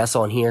Mike S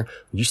on here.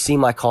 You see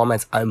my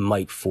comments, I'm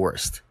Mike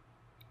Forrest.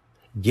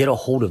 Get a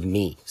hold of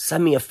me.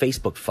 Send me a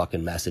Facebook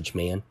fucking message,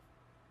 man.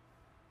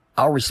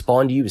 I'll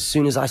respond to you as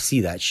soon as I see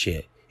that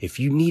shit. If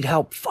you need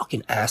help,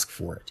 fucking ask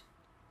for it.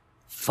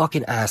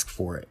 Fucking ask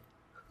for it.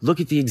 Look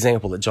at the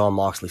example that Jon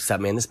Moxley set,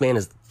 man. This man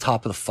is the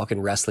top of the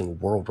fucking wrestling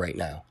world right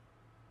now.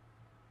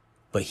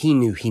 But he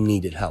knew he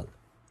needed help.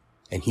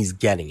 And he's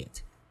getting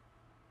it.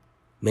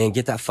 Man,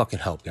 get that fucking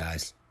help,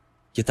 guys.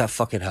 Get that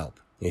fucking help.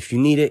 And if you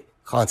need it,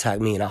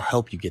 contact me and I'll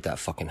help you get that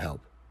fucking help.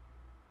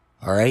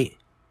 Alright?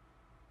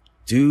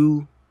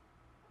 Do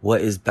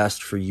what is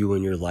best for you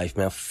in your life,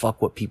 man.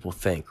 Fuck what people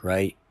think,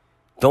 right?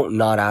 Don't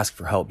not ask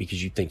for help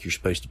because you think you're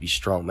supposed to be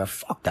strong, man.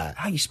 Fuck that.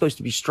 How are you supposed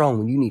to be strong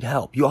when you need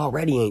help? You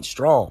already ain't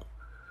strong.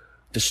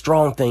 The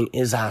strong thing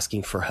is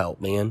asking for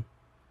help, man.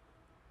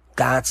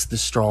 That's the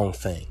strong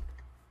thing.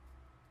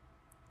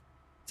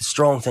 The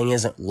strong thing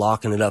isn't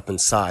locking it up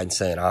inside and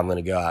saying, I'm going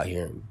to go out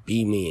here and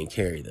be me and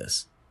carry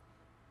this.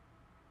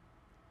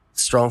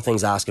 The strong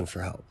thing's asking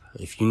for help.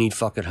 If you need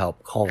fucking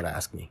help, call and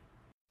ask me.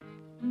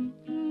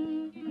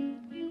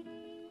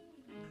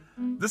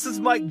 This is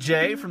Mike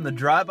J from the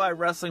Drive By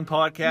Wrestling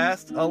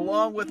Podcast,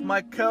 along with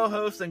my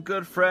co-host and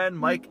good friend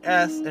Mike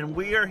S, and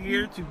we are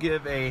here to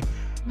give a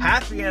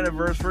happy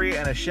anniversary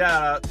and a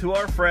shout out to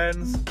our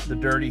friends, the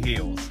Dirty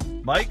Heels.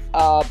 Mike?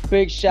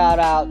 Big shout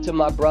out to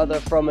my brother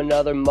from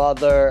another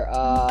mother,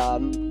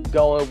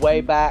 going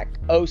way back,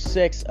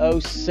 06,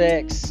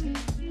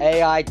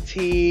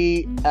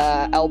 AIT,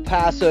 El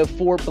Paso,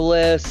 Fort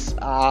Bliss.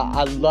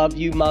 I love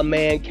you, my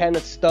man,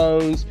 Kenneth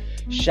Stones.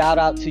 Shout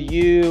out to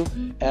you.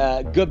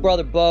 Good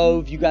brother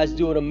Bove, you guys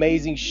do an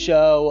amazing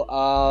show.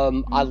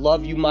 I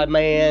love you, my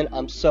man.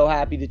 I'm so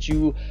happy that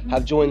you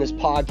have joined this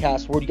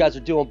podcast where you guys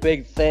are doing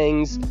big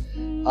things,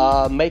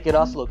 making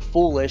us look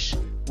foolish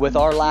with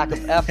our lack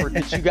of effort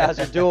that you guys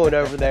are doing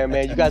over there,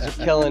 man. You guys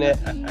are killing it.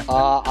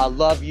 I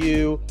love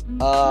you.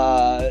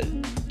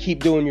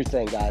 Keep doing your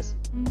thing, guys.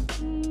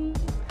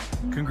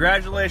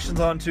 Congratulations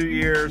on 2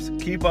 years.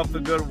 Keep up the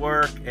good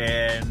work.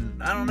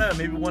 And I don't know,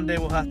 maybe one day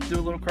we'll have to do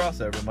a little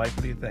crossover. Mike,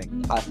 what do you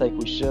think? I think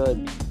we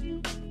should.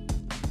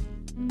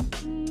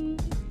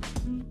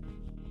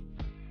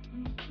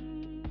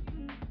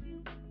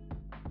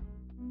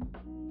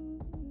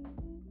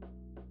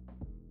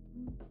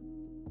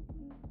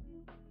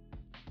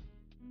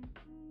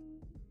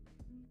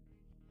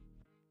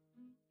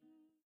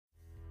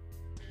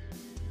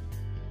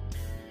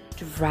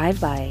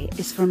 Drive-By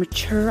is for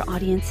mature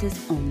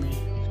audiences only.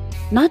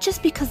 Not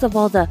just because of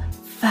all the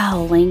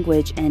foul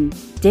language and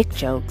dick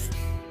jokes,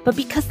 but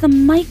because the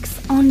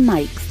mics on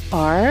mics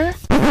are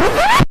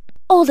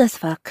old as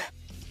fuck.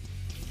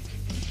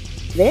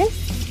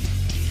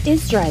 This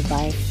is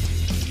Drive-By.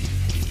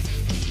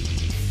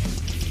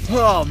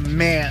 Oh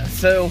man,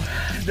 so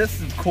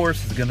this of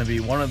course is going to be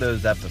one of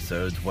those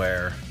episodes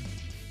where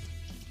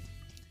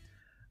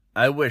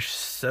I wish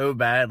so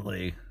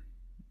badly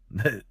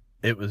that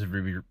it was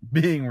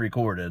being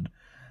recorded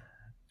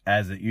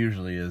as it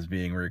usually is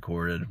being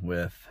recorded,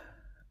 with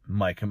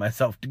Mike and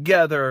myself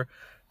together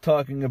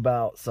talking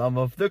about some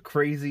of the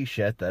crazy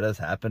shit that has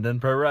happened in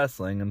pro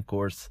wrestling. And of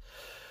course,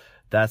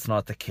 that's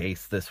not the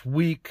case this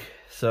week.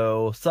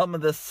 So some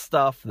of this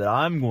stuff that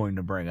I'm going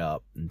to bring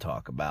up and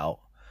talk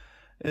about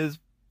is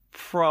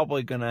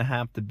probably going to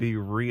have to be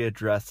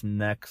readdressed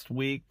next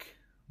week.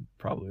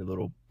 Probably a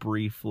little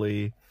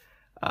briefly.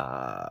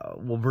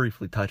 We'll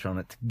briefly touch on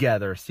it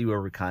together, see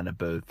where we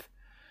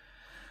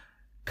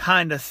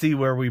see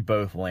where we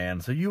both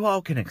land, so you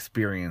all can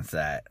experience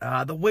that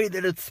the way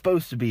that it's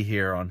supposed to be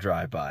here on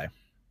Drive By.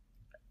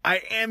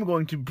 I am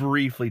going to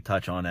briefly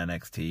touch on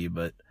NXT,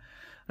 but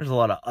there's a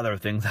lot of other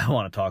things I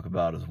want to talk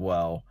about as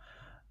well.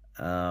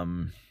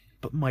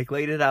 But Mike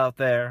laid it out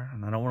there,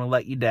 and I don't want to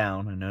let you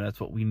down. I know that's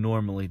what we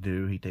normally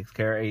do. He takes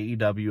care of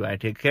AEW, I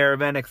take care of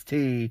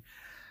NXT.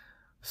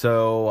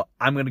 So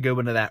I'm going to go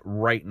into that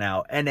right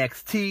now.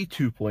 NXT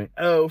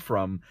 2.0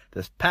 from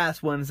this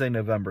past Wednesday,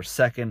 November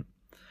 2nd.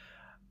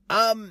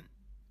 I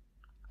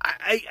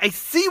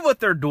see what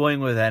they're doing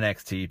with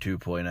NXT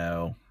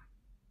 2.0.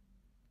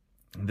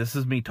 This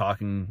is me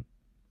talking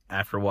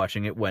after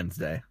watching it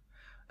Wednesday.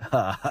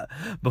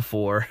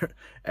 Before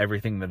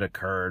everything that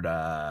occurred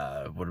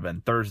would have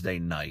been Thursday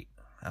night,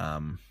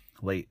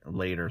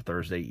 later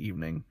Thursday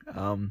evening.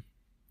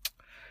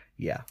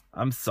 Yeah,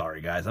 I'm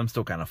sorry guys, I'm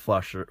still kind of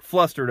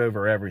flustered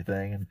over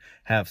everything and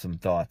have some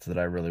thoughts that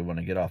I really want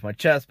to get off my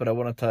chest, but I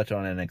want to touch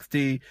on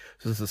NXT.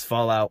 So this is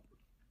Fallout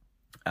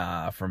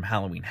from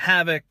Halloween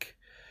Havoc.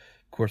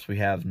 Of course, we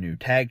have new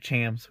tag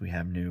champs, we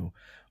have new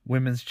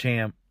women's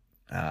champ.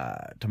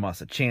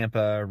 Tommaso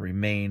Ciampa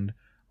remained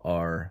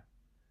our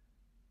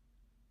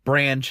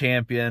brand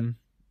champion,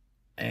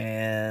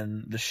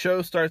 and the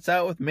show starts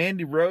out with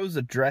Mandy Rose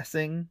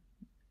addressing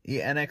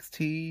the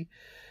NXT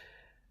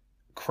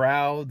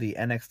crowd, the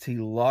NXT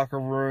locker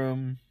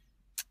room.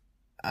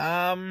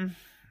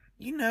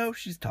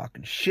 She's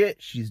talking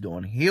shit, she's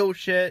doing heel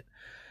shit.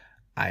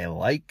 I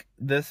like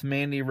this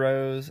Mandy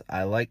Rose.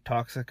 I like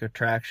Toxic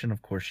Attraction.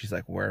 Of course, she's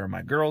like, where are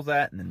my girls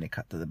at? And then they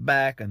cut to the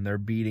back and they're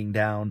beating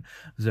down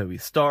Zoe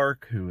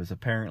Stark, who is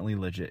apparently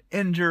legit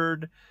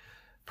injured.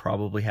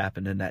 Probably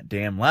happened in that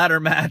damn ladder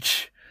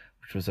match,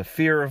 which was a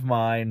fear of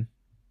mine.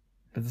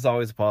 But there's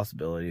always a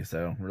possibility,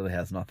 so it really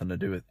has nothing to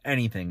do with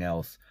anything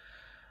else.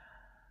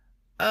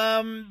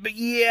 But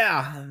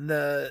yeah,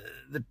 the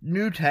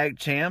new tag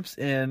champs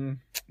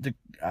in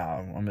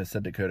I almost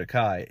said Dakota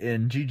Kai,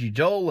 in Gigi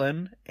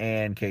Dolan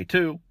and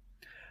K2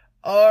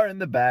 are in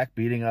the back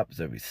beating up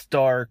Zoe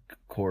Stark.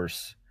 Of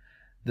course,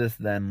 this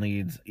then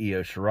leads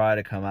Io Shirai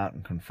to come out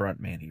and confront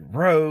Mandy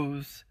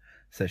Rose.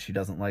 Says she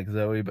doesn't like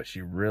Zoe, but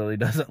she really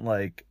doesn't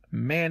like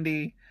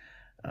Mandy.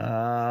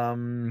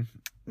 They're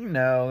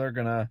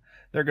gonna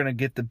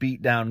get the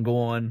beat down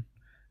going.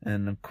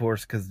 And of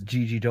course, because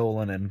Gigi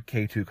Dolan and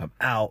K2 come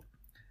out,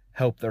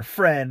 help their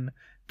friend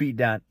beat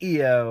down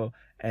Io,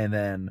 and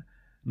then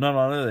none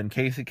other than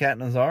Casey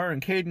Catanzaro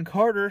and Caden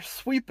Carter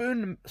sweep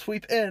in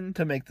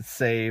to make the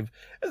save.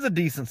 It's a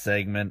decent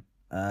segment.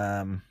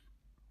 Of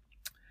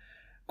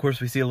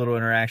course, we see a little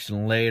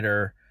interaction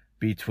later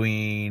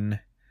between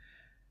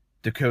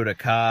Dakota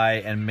Kai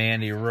and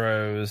Mandy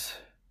Rose.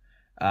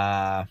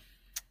 In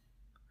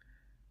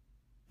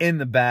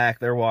the back,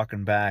 they're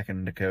walking back,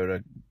 and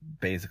Dakota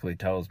basically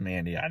tells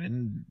Mandy, I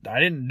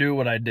didn't do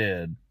what I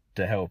did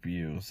to help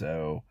you,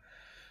 so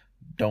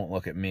don't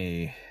look at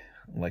me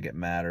like it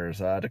matters.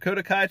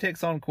 Dakota Kai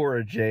takes on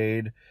Cora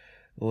Jade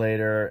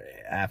later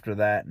after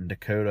that, and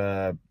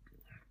Dakota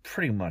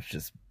pretty much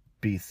just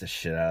beats the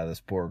shit out of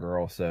this poor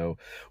girl. So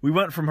we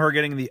went from her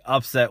getting the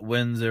upset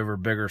wins over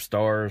bigger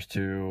stars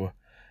to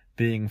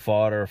being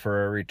fodder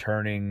for a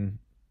returning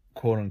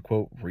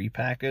quote-unquote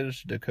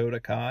repackaged Dakota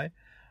Kai.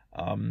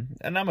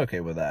 And I'm okay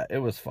with that. It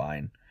was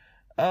fine.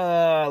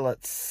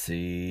 Let's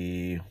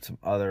see. Some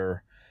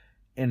other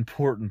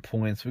important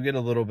points. We get a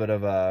little bit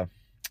of a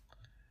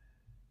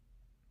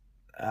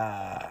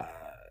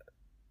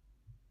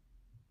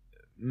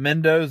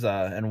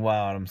Mendoza and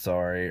Wild, I'm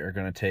sorry, are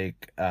going to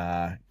take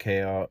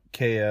Kyle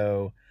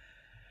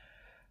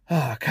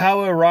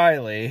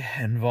O'Reilly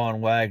and Von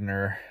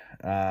Wagner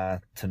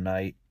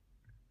tonight.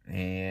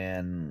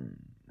 And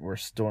we're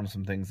doing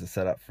some things to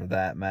set up for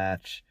that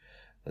match.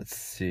 Let's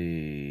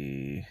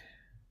see.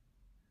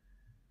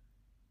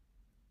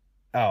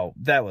 Oh,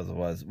 that was what it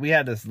was. We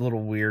had this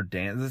little weird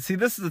dance. See,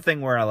 this is the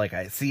thing where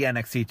I see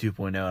NXT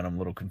 2.0 and I'm a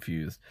little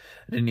confused.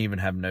 I didn't even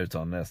have notes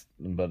on this,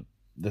 but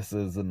this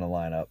is in the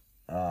lineup.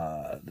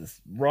 This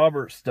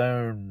Robert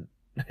Stone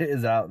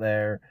is out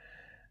there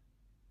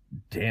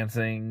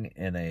dancing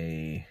in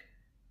a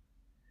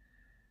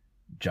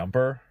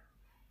jumper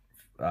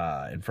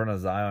in front of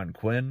Zion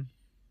Quinn.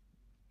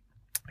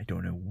 I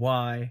don't know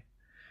why.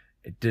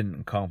 It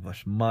didn't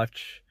accomplish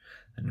much.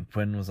 And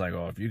Quinn was like,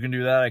 oh, if you can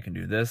do that, I can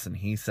do this. And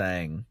he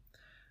sang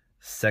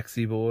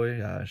Sexy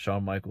Boy,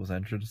 Shawn Michaels'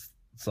 entrance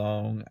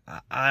song.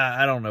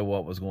 I don't know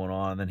what was going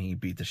on. Then he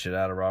beat the shit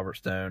out of Robert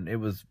Stone. It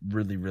was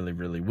really, really,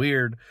 really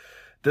weird.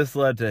 This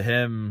led to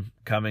him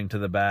coming to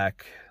the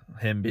back,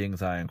 him being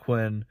Zion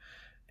Quinn,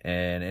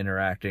 and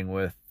interacting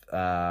with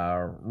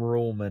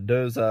Raul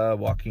Mendoza,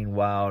 Joaquin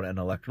Wilde, and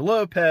Elektra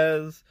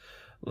Lopez.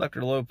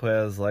 Elektra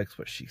Lopez likes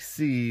what she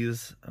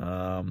sees.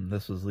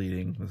 This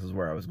is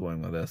where I was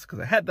going with this, because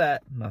I had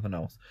that, nothing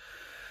else.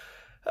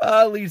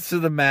 Leads to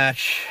the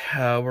match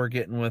we're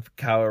getting with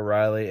Kyle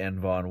O'Reilly and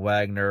Von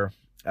Wagner.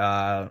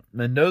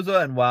 Mendoza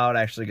and Wilde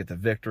actually get the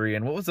victory,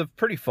 and what was a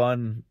pretty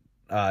fun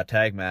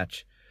tag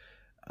match.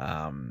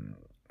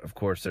 Of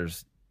course,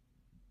 there's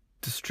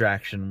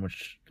distraction,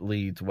 which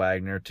leads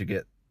Wagner to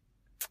get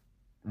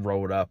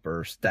rolled up,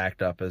 or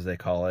stacked up as they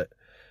call it,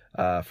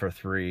 for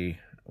 3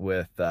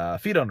 with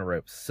feet on the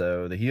ropes.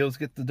 So the heels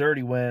get the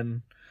dirty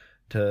win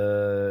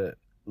to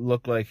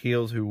look like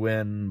heels who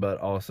win, but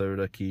also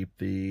to keep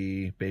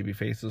the baby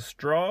faces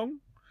strong.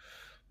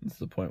 That's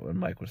the point when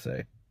Mike would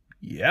say,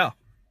 yeah,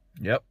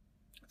 yep,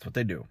 that's what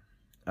they do.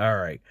 All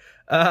right.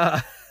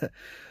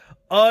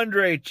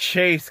 Andre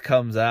Chase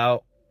comes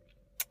out.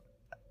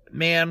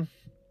 Man,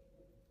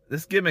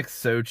 this gimmick's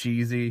so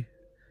cheesy.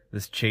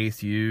 This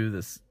Chase U,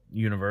 this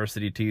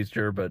university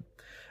teacher, but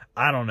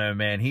I don't know,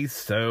 man. He's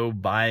so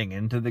buying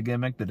into the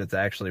gimmick that it's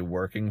actually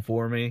working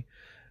for me.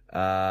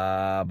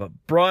 But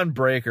Braun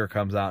Breaker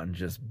comes out and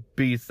just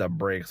beats the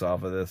brakes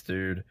off of this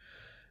dude.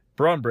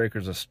 Braun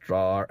Breaker's a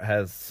star,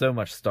 has so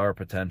much star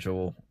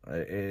potential.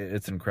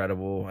 It's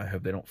incredible. I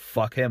hope they don't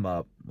fuck him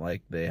up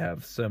like they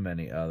have so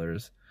many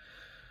others.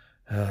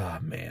 Oh,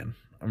 man.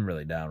 I'm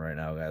really down right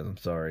now, guys. I'm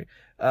sorry.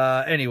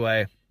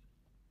 Anyway,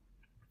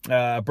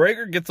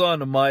 Breaker gets on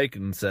the mic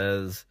and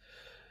says,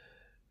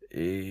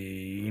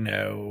 you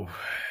know,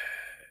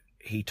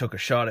 he took a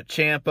shot at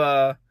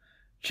Ciampa.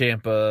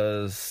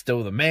 Ciampa's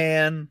still the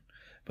man,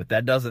 but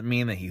that doesn't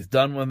mean that he's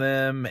done with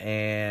him.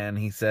 And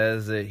he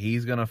says that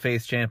he's going to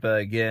face Ciampa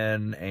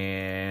again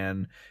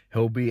and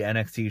he'll be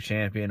NXT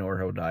champion or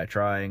he'll die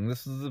trying.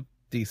 This is a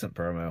decent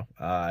promo.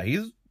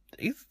 He's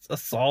a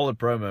solid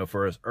promo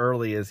for as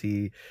early as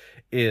he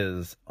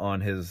is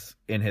in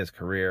his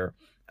career.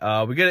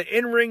 We get an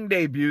in-ring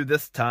debut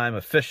this time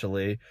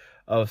officially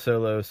of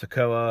Solo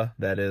Sikoa.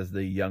 That is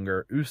the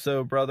younger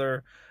Uso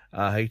brother.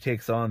 He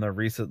takes on the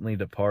recently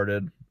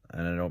departed,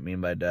 and I don't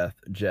mean by death,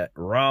 Jet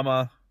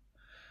Rama.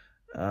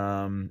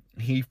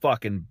 He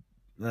fucking,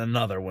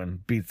 another one,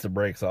 beats the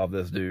brakes off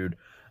this dude.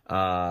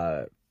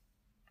 I'm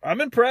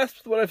impressed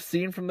with what I've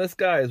seen from this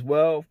guy as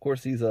well. Of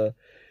course, he's a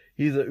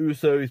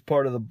Uso. He's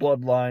part of the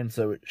bloodline,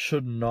 so it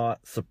should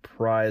not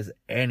surprise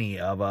any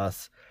of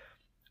us.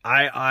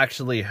 I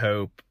actually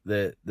hope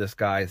that this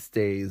guy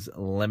stays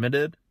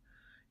limited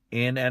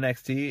in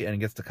NXT and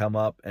gets to come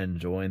up and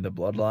join the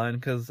bloodline,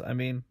 because, I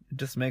mean, it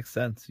just makes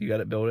sense. You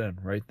got it built in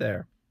right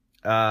there.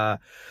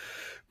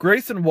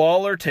 Grayson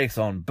Waller takes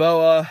on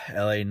Boa.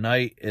 LA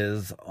Knight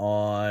is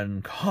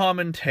on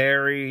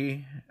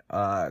commentary.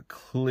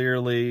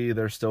 Clearly,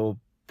 they're still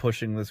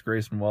pushing this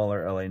Grayson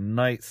Waller, LA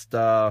Knight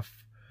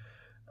stuff.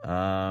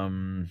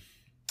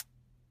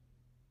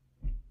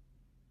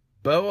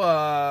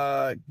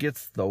 Boa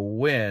gets the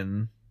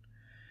win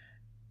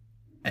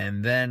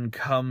and then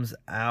comes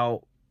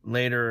out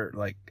later,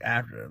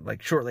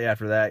 shortly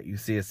after that, you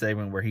see a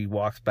segment where he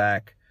walks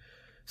back.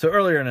 So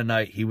earlier in the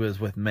night, he was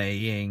with Mei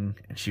Ying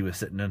and she was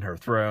sitting in her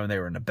throne. They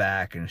were in the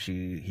back and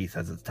he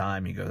says it's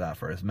time. He goes out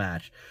for his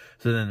match.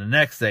 So then the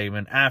next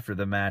segment after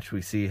the match,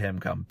 we see him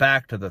come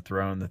back to the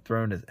throne. The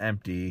throne is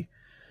empty.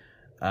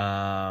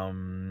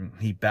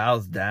 He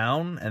bows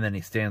down and then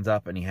he stands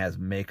up and he has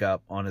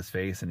makeup on his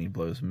face and he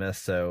blows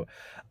mist. So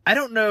I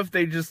don't know if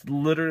they just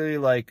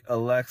literally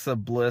Alexa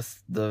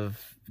Bliss the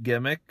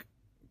gimmick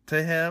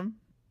to him.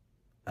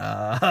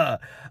 I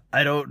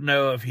don't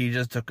know if he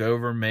just took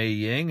over Mei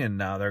Ying and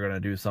now they're going to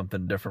do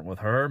something different with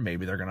her.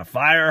 Maybe they're going to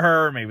fire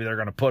her. Maybe they're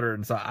going to put her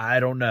inside. I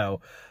don't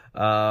know.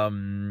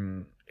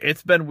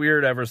 It's been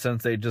weird ever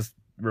since they just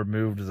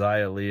removed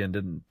Xia Li and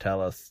didn't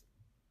tell us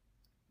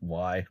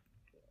why.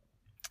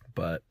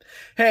 But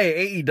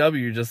hey,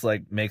 AEW just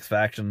makes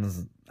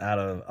factions out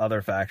of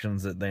other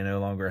factions that they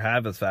no longer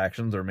have as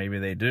factions, or maybe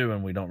they do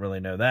and we don't really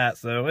know that.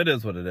 So it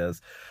is what it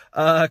is.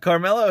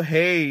 Carmelo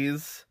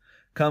Hayes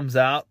comes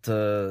out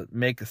to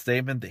make a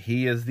statement that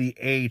he is the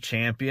A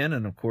champion.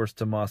 And of course,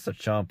 Tommaso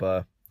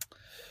Ciampa,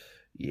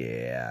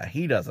 yeah,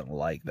 he doesn't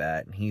like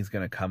that. And he's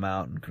going to come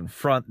out and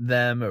confront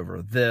them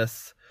over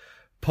this.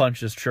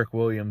 Punches Trick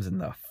Williams in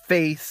the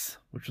face,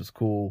 which is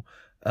cool.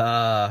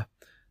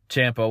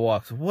 Ciampa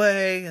walks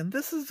away, and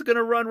this is going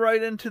to run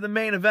right into the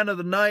main event of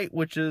the night,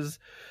 which is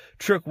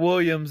Trick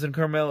Williams and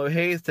Carmelo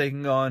Hayes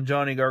taking on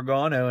Johnny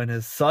Gargano and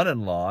his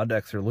son-in-law,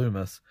 Dexter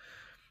Lumis.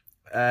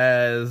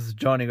 As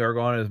Johnny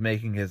Gargano is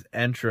making his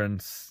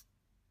entrance,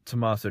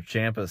 Tommaso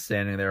Ciampa is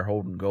standing there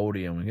holding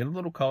Goldie, and we get a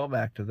little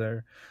callback to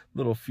their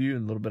little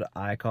feud, a little bit of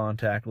eye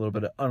contact, a little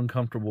bit of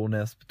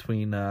uncomfortableness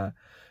between,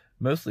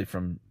 mostly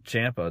from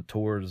Ciampa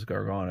towards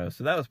Gargano.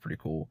 So that was pretty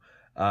cool.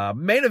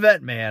 Main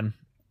event, man.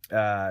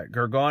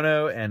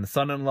 Gargano and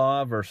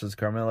son-in-law versus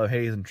Carmelo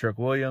Hayes and Trick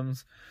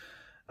Williams.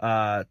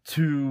 4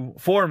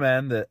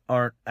 men that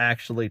aren't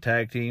actually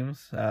tag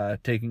teams,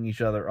 taking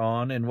each other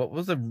on in what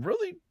was a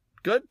really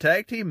good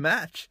tag team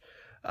match.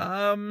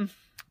 Melo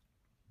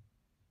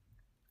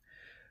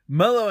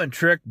and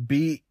Trick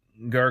beat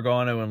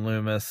Gargano and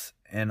Lumis,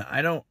 and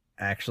I don't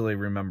actually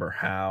remember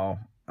how.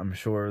 I'm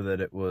sure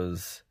that it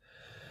was,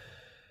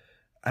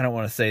 I don't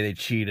want to say they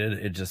cheated.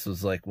 It just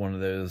was one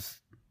of those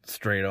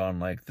straight on,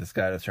 this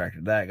guy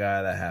distracted that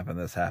guy, that happened,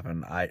 this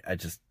happened. I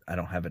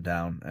don't have it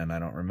down and I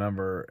don't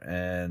remember,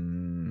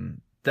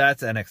 and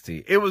that's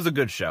NXT. It was a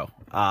good show.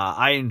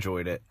 I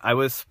enjoyed it. I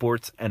was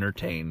sports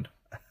entertained.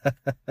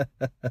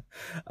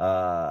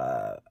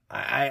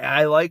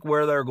 I like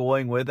where they're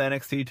going with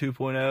NXT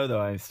 2.0, though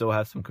I still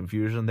have some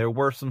confusion. There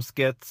were some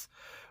skits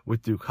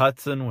with Duke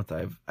Hudson, which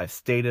I've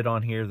stated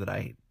on here that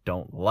I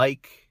don't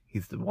like.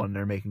 He's the one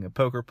they're making a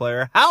poker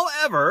player.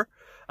 However,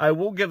 I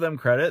will give them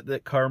credit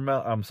that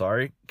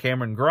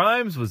Cameron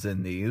Grimes was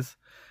in these,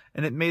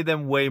 and it made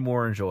them way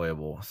more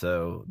enjoyable.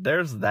 So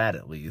there's that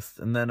at least.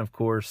 And then, of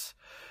course,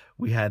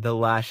 we had the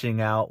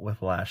Lashing Out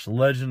with Lash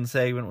Legend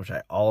segment, which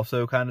I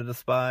also kind of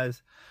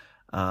despise.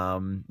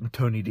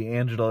 Tony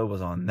D'Angelo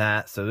was on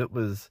that, so it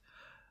was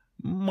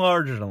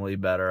marginally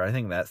better. I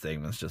think that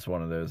segment's just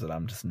one of those that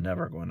I'm just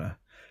never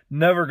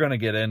gonna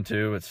get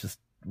into. It's just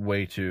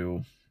way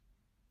too...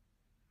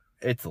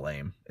 It's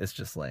lame. It's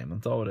just lame.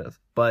 That's all it is.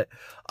 But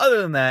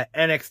other than that,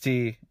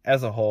 NXT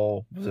as a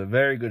whole was a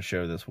very good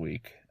show this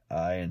week.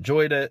 I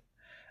enjoyed it.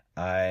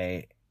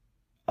 I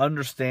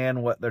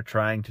understand what they're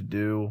trying to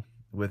do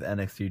with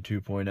NXT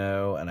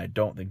 2.0, and I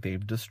don't think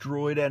they've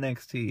destroyed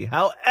NXT.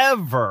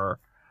 However,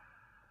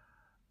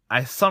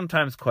 I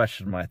sometimes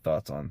question my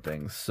thoughts on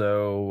things.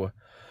 So,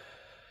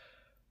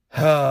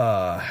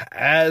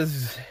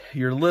 as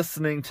you're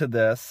listening to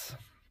this,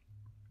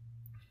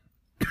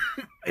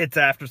 it's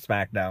after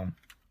SmackDown.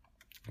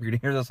 You're going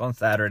to hear this on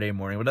Saturday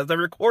morning. But as I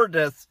record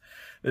this,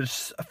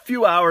 it's a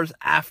few hours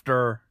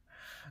after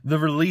the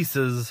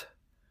releases,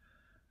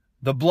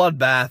 the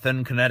bloodbath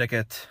in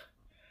Connecticut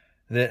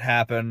that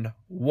happened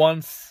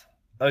once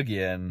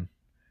again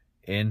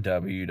in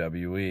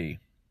WWE.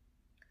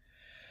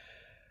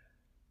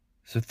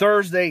 So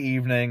Thursday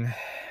evening,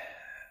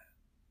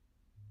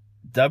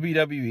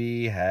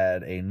 WWE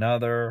had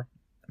another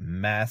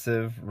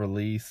massive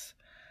release.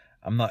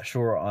 I'm not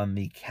sure on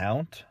the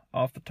count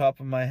off the top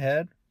of my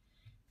head.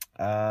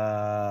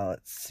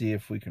 Let's see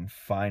if we can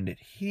find it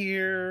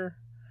here.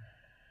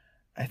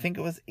 I think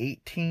it was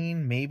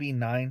 18, maybe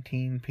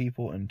 19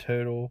 people in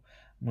total.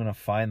 I'm going to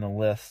find the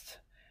list,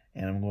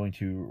 and I'm going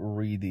to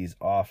read these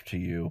off to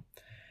you.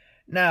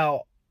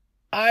 Now,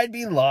 I'd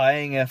be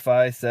lying if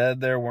I said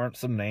there weren't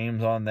some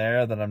names on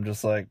there that I'm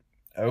just like,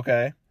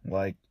 okay,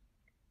 like,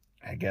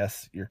 I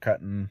guess you're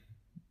cutting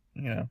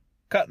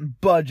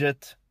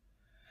budget.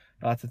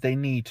 Not that they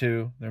need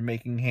to. They're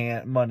making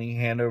money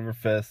hand over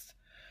fist.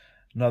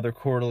 Another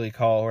quarterly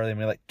call where they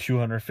made like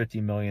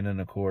 $250 million in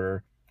a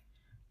quarter.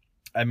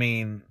 I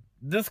mean,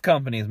 this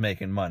company's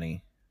making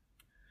money.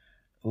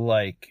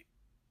 Like,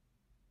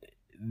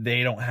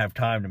 they don't have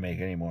time to make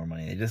any more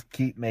money. They just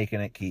keep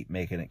making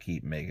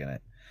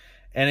it.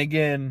 And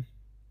again,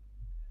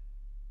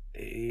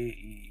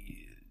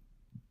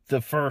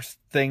 the first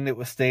thing that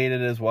was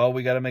stated is, well,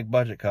 we got to make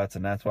budget cuts,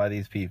 and that's why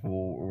these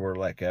people were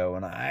let go.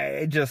 And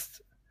I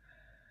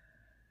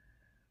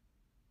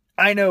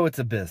know it's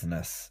a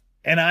business,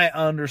 and I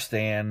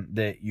understand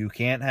that you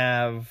can't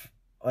have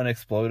an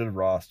exploded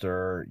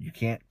roster. You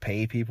can't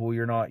pay people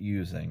you're not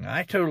using.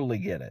 I totally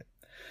get it.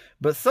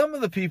 But some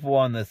of the people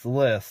on this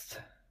list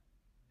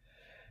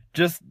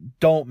just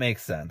don't make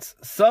sense.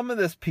 Some of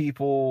the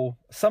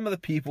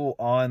people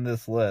on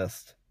this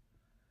list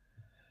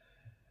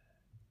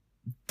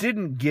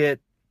didn't get,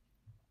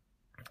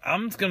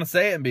 I'm just going to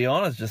say it and be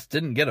honest, just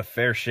didn't get a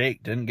fair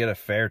shake, didn't get a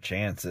fair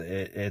chance. I'm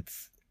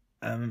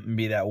going to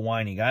be that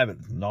whiny guy, but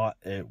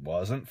it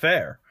wasn't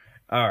fair.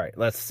 All right,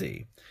 let's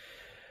see.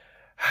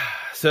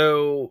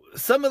 So,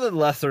 some of the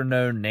lesser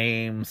known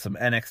names, some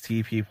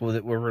NXT people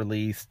that were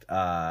released,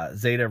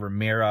 Zeta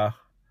Ramira,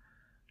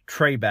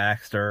 Trey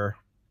Baxter,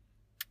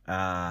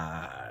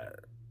 let's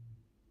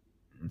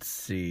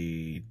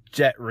see,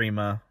 Jet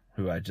Rima,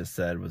 who I just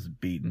said was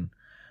beaten,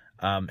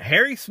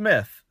 Harry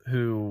Smith,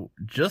 who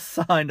just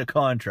signed a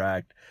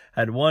contract,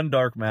 had one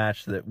dark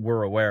match that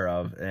we're aware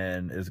of,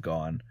 and is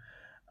gone.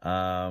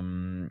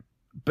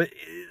 But,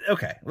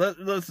 okay,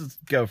 let's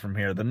just go from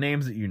here. The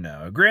names that you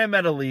know. Grand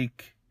Metalik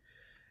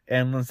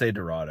and Lince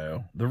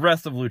Dorado. The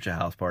rest of Lucha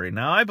House Party.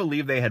 Now, I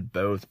believe they had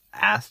both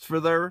asked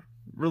for their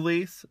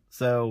release.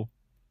 So,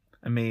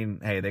 I mean,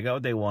 hey, they got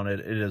what they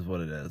wanted. It is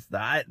what it is.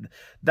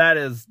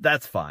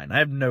 That's fine. I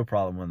have no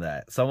problem with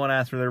that. Someone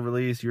asked for their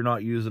release. You're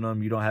not using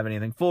them. You don't have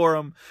anything for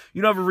them.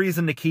 You don't have a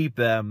reason to keep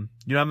them.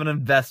 You don't have an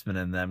investment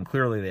in them.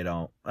 Clearly, they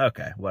don't.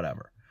 Okay,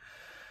 whatever.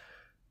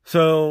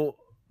 So,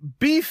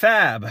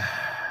 B-Fab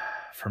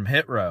from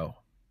Hit Row.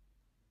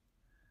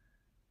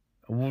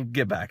 We'll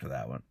get back to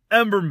that one.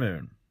 Ember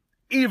Moon,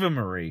 Eva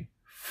Marie,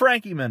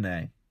 Frankie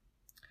Monet,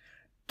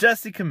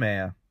 Jessie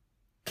Kamea,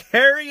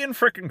 Karrion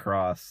frickin'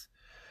 Kross,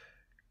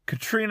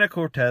 Katrina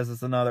Cortez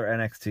is another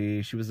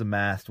NXT. She was a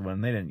masked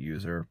one. They didn't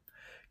use her.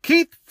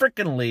 Keith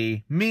frickin'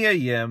 Lee, Mia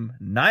Yim,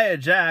 Nia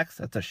Jax,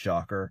 that's a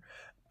shocker.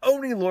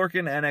 Oni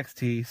Lorcan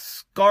NXT,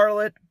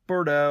 Scarlett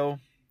Bordeaux.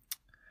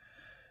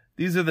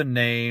 These are the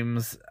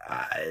names.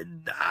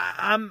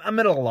 I'm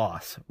at a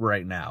loss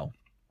right now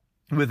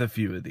with a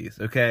few of these,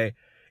 okay?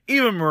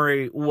 Eva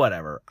Marie,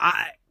 whatever.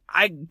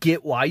 I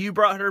get why you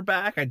brought her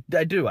back.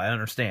 I do. I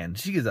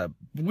understand.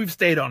 We've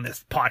stayed on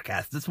this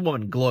podcast. This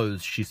woman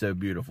glows. She's so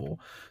beautiful.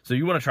 So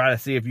you want to try to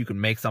see if you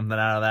can make something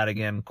out of that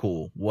again?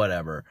 Cool.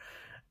 Whatever.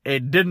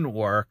 It didn't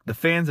work. The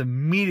fans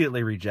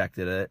immediately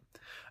rejected it,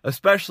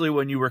 especially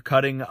when you were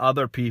cutting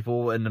other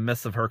people in the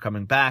midst of her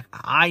coming back.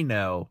 I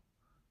know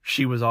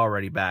she was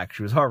already back.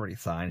 She was already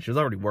signed. She was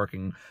already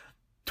working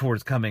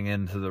towards coming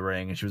into the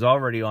ring, and she was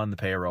already on the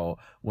payroll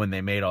when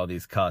they made all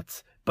these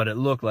cuts. But it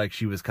looked like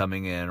she was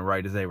coming in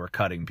right as they were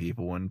cutting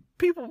people, and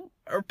people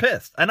are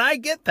pissed. And I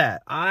get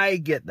that.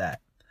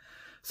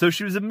 So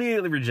she was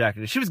immediately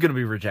rejected. She was going to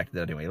be rejected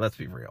anyway. Let's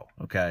be real.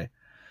 Okay.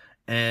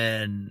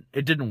 And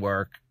it didn't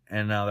work.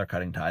 And now they're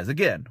cutting ties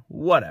again.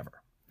 Whatever.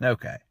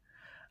 Okay.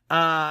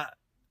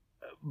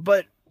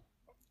 But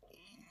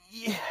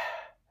yeah,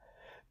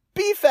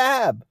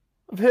 B-Fab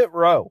of Hit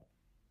Row.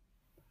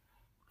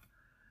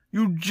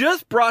 You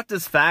just brought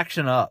this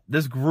faction up,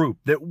 this group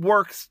that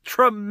works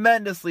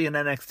tremendously in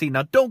NXT.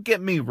 Now, don't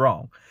get me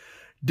wrong.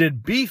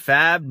 Did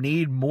B-Fab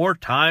need more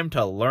time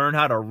to learn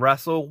how to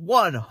wrestle?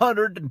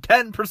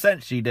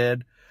 110% she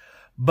did.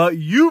 But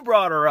you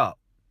brought her up.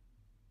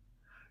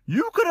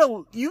 You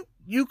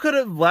could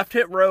have left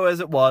Hit Row as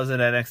it was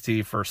in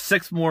NXT for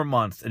 6 more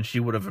months and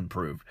she would have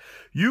improved.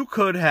 You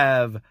could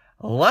have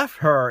left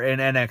her in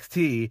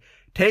NXT,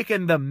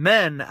 taken the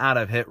men out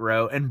of Hit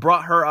Row, and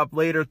brought her up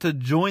later to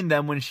join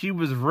them when she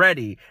was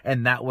ready,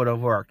 and that would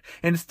have worked.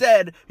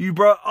 Instead, you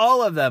brought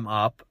all of them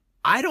up.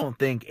 I don't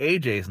think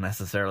AJ's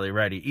necessarily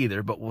ready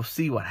either, but we'll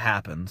see what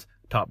happens.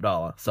 Top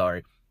dollar,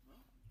 sorry.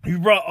 You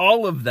brought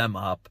all of them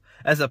up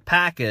as a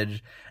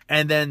package,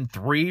 and then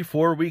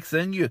 3-4 weeks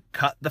in, you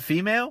cut the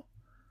female?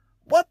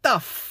 What the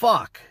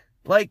fuck?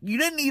 Like, you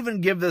didn't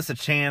even give this a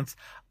chance.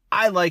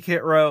 I like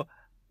Hit Row.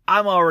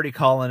 I'm already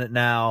calling it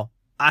now.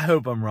 I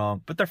hope I'm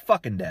wrong, but they're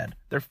fucking dead.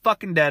 They're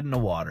fucking dead in the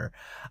water.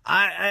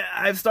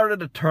 I've started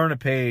to turn a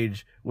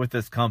page with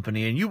this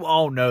company, and you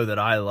all know that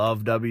I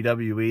love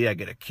WWE. I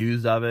get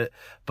accused of it,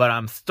 but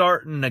I'm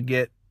starting to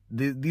get,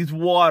 these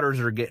waters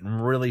are getting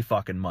really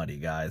fucking muddy,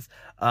 guys.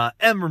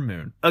 Ember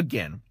Moon,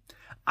 again,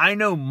 I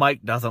know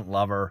Mike doesn't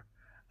love her.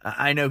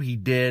 I know he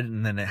did,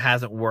 and then it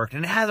hasn't worked,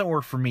 and it hasn't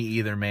worked for me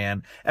either,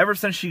 man. Ever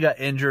since she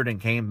got injured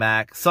and came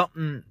back,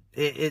 something,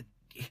 it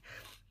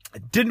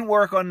didn't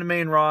work on the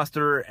main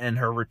roster, and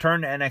her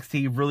return to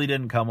NXT really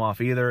didn't come off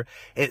either.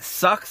 It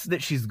sucks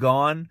that she's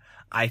gone.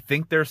 I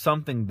think there's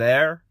something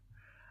there.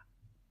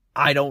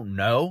 I don't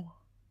know.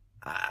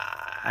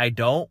 I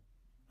don't.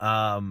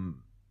 I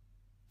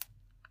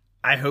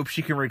hope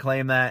she can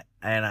reclaim that,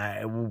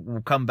 and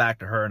we'll come back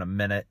to her in a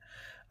minute.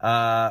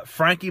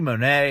 Frankie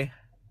Monet.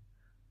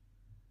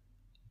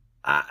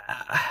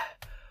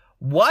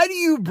 Why do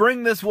you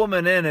bring this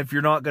woman in if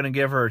you're not going to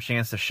give her a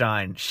chance to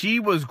shine? She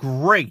was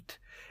great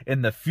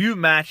in the few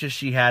matches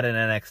she had in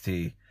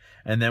NXT.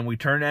 And then we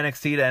turned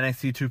NXT to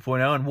NXT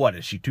 2.0, and what,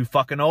 is she too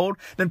fucking old?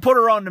 Then put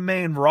her on the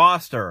main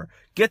roster.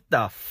 Get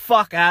the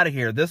fuck out of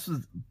here. This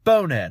was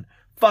bonehead.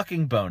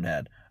 Fucking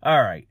bonehead.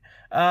 Alright.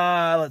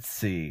 Let's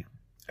see.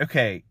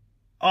 Okay.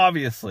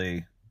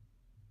 Obviously,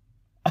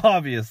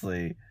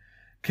 Karrion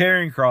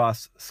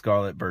Kross,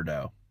 Scarlett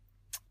Bordeaux.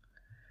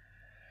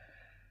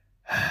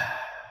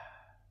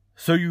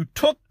 So you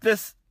took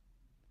this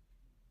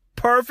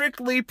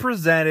perfectly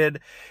presented,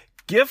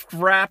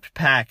 gift-wrapped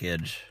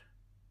package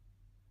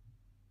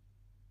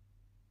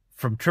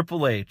from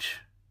Triple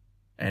H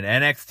and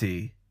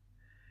NXT,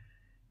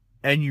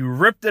 and you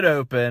ripped it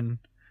open,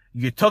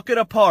 you took it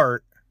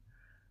apart,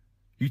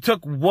 you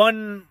took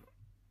one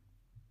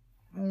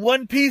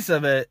piece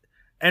of it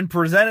and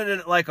presented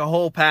it like a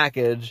whole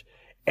package,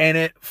 and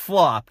it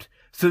flopped.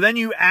 So then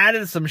you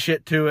added some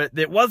shit to it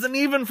that wasn't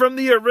even from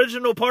the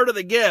original part of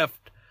the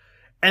gift,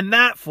 and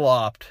that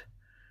flopped.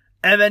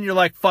 And then you're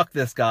like, fuck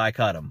this guy,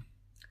 cut him.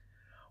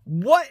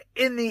 What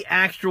in the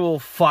actual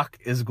fuck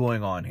is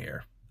going on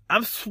here?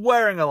 I'm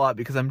swearing a lot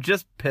because I'm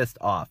just pissed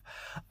off.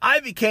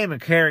 I became a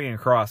Karrion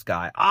Kross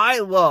guy. I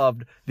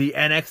loved the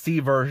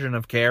NXT version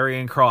of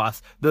Karrion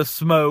Kross. The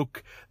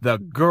smoke, the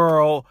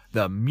girl,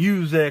 the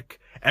music,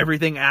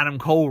 everything Adam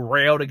Cole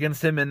railed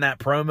against him in that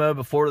promo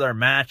before their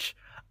match.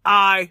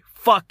 I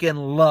fucking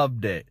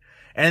loved it.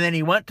 And then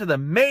he went to the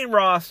main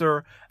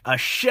roster, a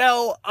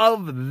shell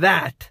of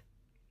that.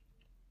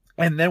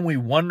 And then we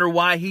wonder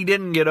why he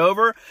didn't get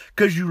over.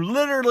 Because you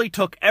literally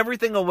took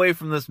everything away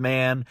from this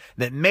man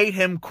that made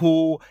him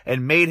cool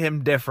and made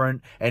him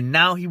different. And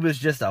now he was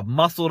just a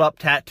muscled up,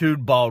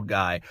 tattooed, bald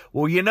guy.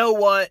 Well, you know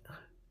what?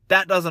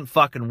 That doesn't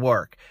fucking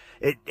work.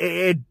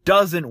 It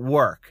doesn't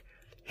work.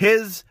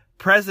 His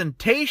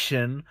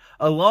presentation,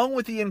 along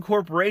with the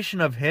incorporation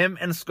of him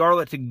and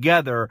Scarlett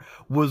together,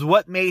 was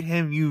what made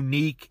him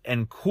unique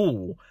and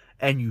cool,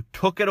 and you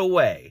took it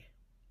away.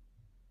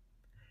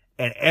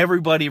 And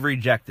everybody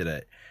rejected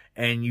it.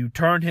 And you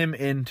turned him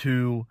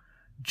into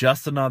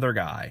just another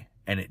guy.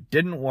 And it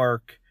didn't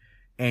work.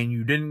 And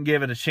you didn't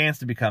give it a chance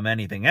to become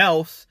anything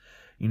else.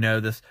 You know,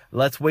 this,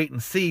 let's wait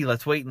and see.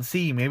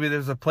 Maybe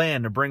there's a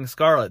plan to bring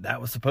Scarlett. That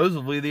was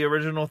supposedly the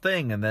original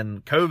thing. And then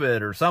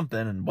COVID or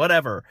something and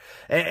whatever.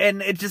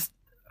 And it just,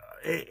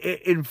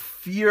 it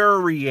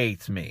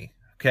infuriates me.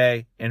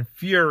 Okay?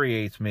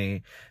 Infuriates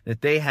me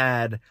that they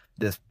had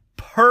this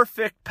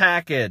perfect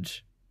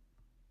package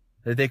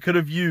that they could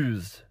have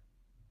used.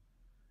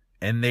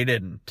 And they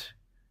didn't.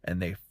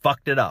 And they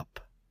fucked it up.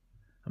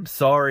 I'm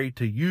sorry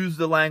to use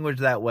the language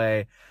that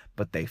way,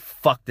 but they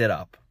fucked it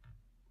up.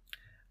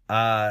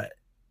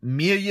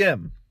 Mia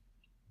Yim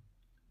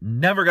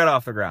never got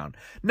off the ground.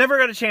 Never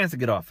got a chance to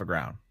get off the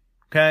ground.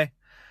 Okay?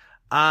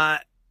 A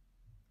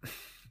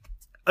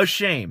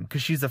shame,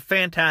 because she's a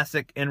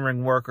fantastic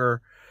in-ring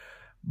worker,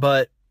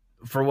 but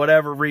for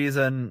whatever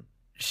reason,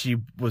 she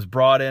was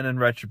brought in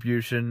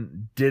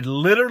Retribution, did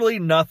literally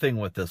nothing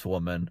with this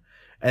woman,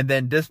 and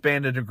then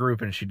disbanded a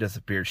group and she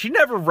disappeared. She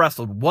never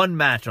wrestled one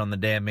match on the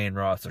damn main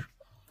roster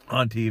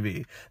on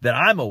TV that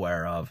I'm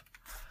aware of.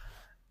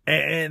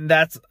 And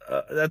that's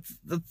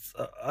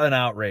an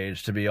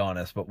outrage, to be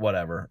honest, but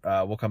whatever.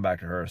 We'll come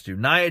back to her too.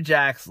 Nia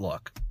Jax,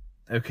 look,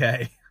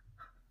 okay.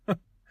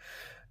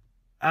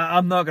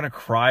 I'm not going to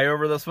cry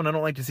over this one. I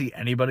don't like to see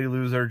anybody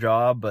lose their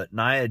job, but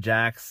Nia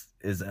Jax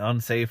is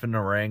unsafe in the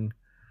ring.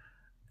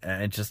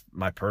 And it's just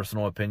my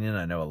personal opinion.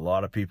 I know a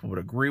lot of people would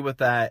agree with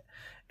that.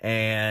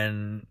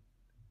 And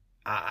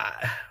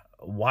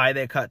why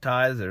they cut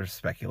ties, there's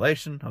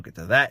speculation. I'll get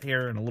to that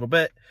here in a little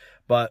bit.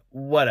 But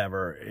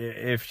whatever.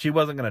 If she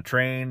wasn't going to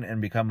train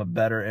and become a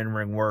better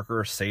in-ring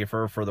worker,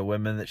 safer for the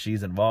women that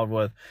she's involved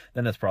with,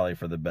 then it's probably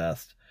for the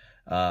best.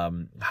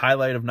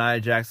 Highlight of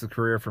Nia Jax's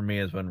career for me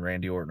is when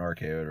Randy Orton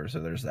RKO'd her,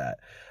 so there's that.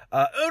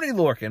 Oney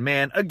Lorcan,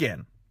 man,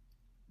 again,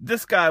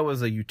 this guy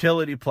was a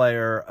utility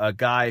player, a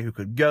guy who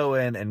could go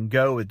in and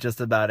go with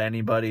just about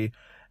anybody.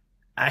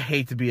 I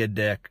hate to be a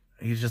dick.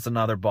 He's just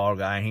another bald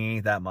guy. He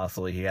ain't that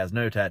muscly. He has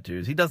no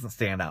tattoos. He doesn't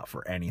stand out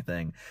for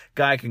anything.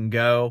 Guy can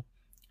go.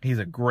 He's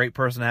a great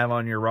person to have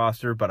on your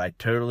roster, but I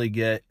totally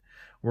get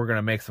we're going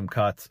to make some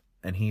cuts,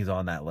 and he's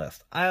on that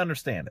list. I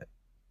understand it.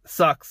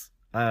 Sucks.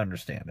 I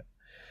understand it.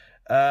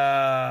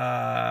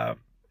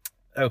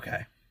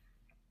 Okay.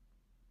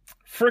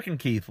 Frickin'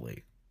 Keith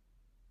Lee.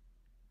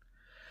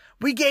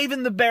 We gave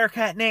him the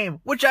Bearcat name,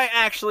 which I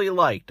actually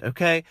liked,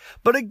 okay?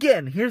 But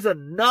again, here's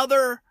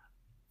another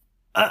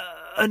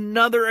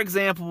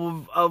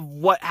example of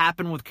what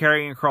happened with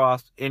Karrion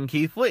Kross in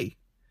Keith Lee.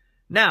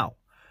 Now,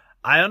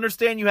 I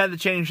understand you had to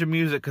change the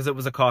music because it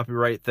was a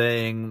copyright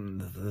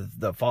thing,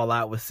 the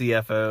fallout with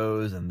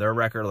CFOs and their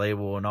record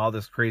label and all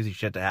this crazy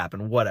shit to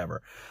happen,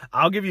 whatever.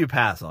 I'll give you a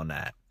pass on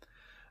that.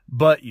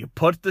 But you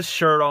put this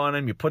shirt on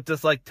him, you put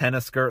this like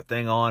tennis skirt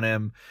thing on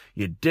him,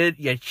 you tried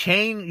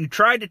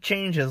to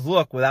change his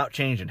look without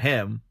changing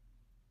him,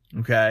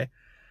 okay?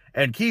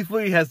 And Keith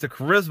Lee has the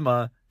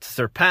charisma to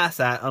surpass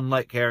that,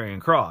 unlike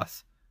Karrion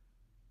Kross.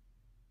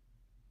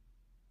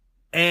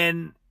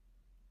 And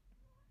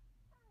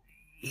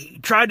he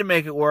tried to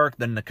make it work,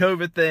 then the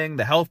COVID thing,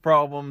 the health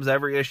problems,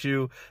 every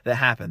issue that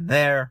happened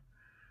there.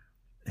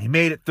 He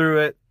made it through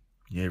it.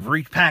 You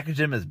repackaged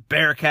him as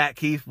Bearcat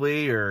Keith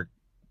Lee or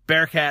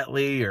Bearcat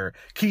Lee or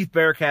Keith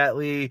Bearcat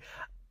Lee.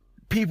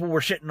 People were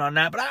shitting on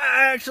that, but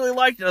I actually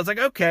liked it. I was like,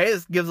 okay,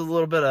 this gives a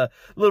little bit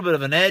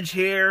of an edge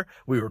here.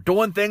 We were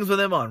doing things with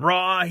him on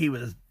Raw. He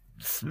was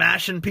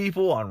smashing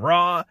people on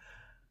Raw.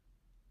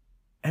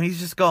 And he's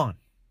just gone.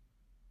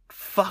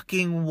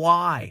 Fucking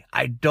why?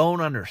 I don't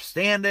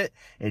understand it.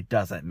 It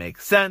doesn't make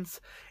sense.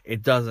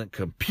 It doesn't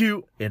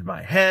compute in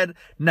my head.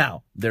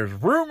 Now, there's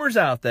rumors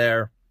out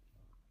there,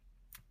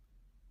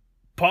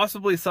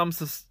 possibly some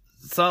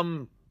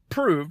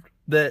proved,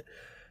 that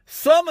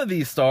some of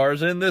these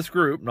stars in this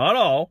group, not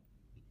all,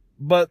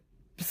 but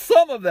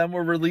some of them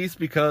were released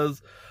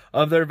because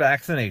of their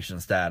vaccination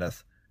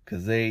status.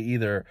 Because they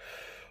either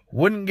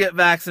wouldn't get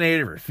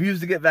vaccinated,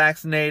 refused to get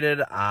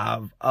vaccinated.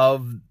 Of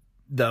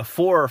the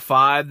 4 or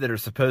 5 that are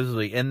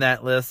supposedly in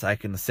that list, I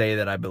can say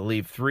that I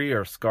believe 3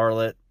 are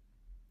Scarlett,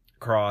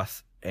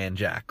 Kross, and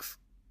Jax.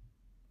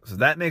 So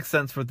that makes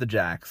sense for the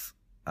Jax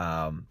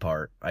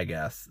part, I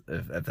guess.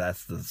 If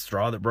that's the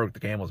straw that broke the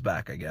camel's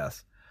back, I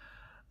guess.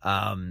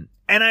 And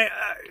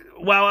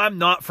while I'm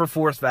not for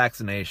forced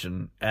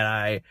vaccination, and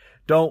I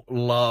don't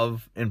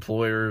love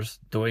employers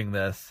doing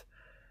this,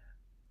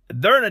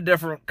 they're in a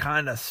different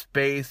kind of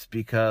space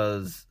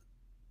because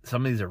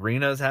some of these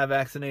arenas have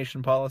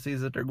vaccination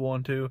policies that they're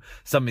going to.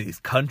 Some of these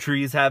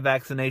countries have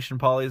vaccination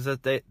policies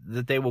that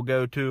they will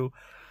go to.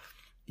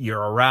 You're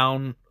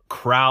around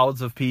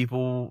crowds of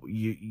people.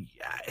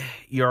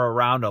 You're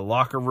around a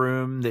locker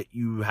room that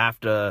you have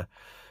to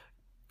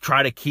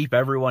try to keep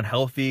everyone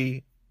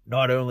healthy,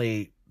 not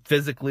only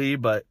physically,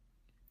 but,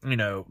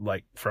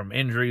 like from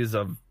injuries,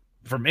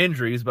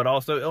 but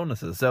also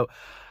illnesses. So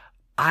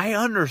I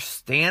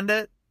understand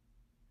it.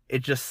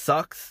 It just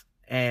sucks.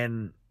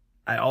 And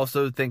I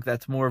also think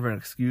that's more of an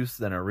excuse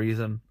than a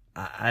reason.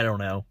 I don't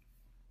know.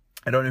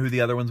 I don't know who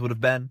the other ones would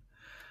have been.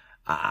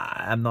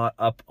 I'm not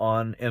up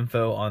on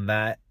info on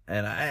that.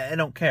 And I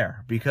don't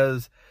care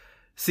because,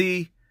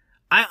 see,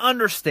 I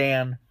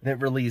understand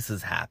that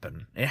releases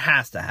happen. It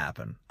has to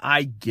happen.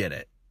 I get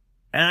it.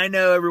 And I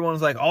know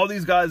everyone's like, all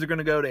these guys are going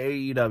to go to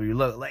AEW.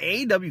 Look,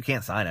 AEW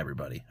can't sign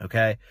everybody,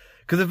 okay?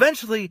 Because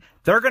eventually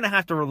they're going to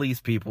have to release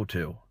people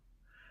too.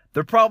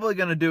 They're probably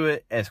going to do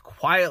it as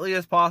quietly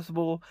as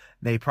possible.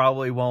 They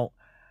probably will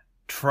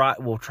try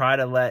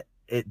to let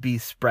it be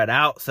spread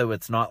out so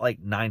it's not like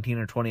 19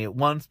 or 20 at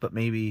once, but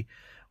maybe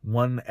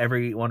one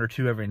or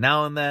two every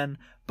now and then.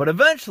 But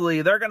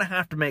eventually, they're going to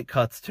have to make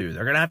cuts too.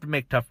 They're going to have to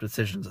make tough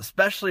decisions,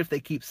 especially if they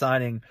keep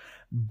signing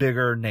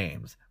bigger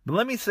names. But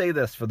let me say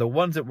this for the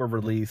ones that were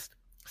released,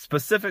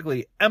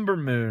 specifically Ember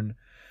Moon,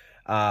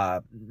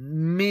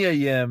 Mia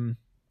Yim,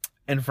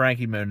 and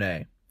Frankie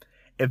Monet.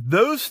 If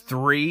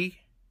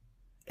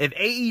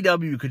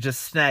AEW could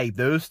just snag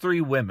those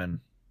three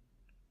women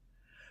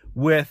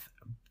with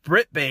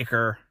Britt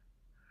Baker,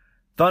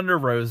 Thunder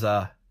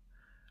Rosa,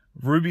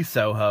 Ruby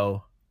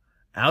Soho,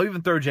 I'll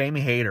even throw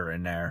Jamie Hayter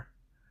in there.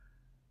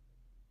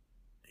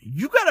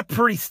 You got a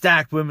pretty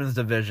stacked women's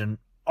division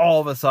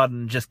all of a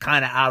sudden, just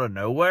kind of out of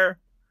nowhere.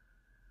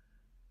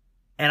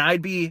 And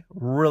I'd be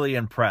really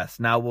impressed.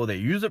 Now, will they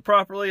use it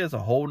properly is a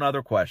whole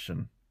nother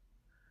question.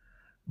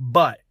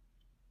 But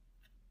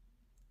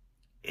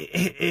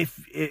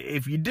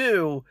if you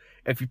do,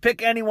 if you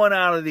pick anyone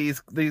out of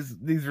these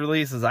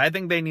releases, I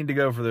think they need to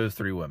go for those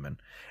three women.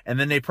 And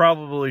then they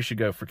probably should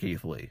go for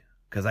Keith Lee,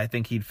 because I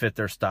think he'd fit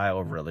their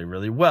style really,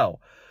 really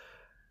well.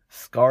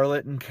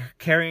 Scarlett and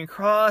Karrion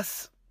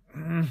Kross.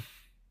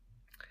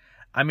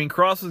 I mean,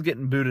 Kross was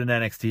getting booed in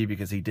NXT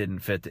because he didn't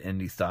fit the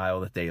indie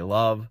style that they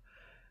love.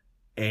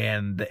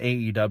 And the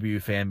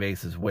AEW fan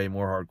base is way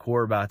more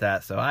hardcore about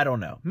that. So I don't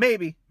know.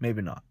 Maybe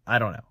not. I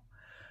don't know.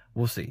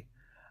 We'll see.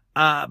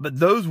 But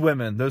those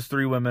women, those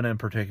three women in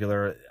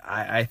particular,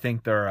 I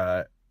think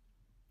they're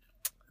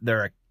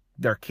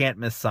can't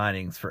miss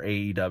signings for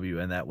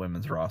AEW and that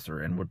women's roster,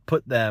 and would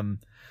put them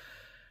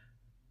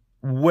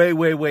way,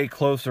 way, way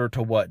closer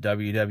to what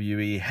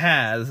WWE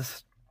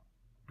has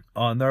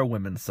on their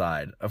women's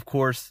side. Of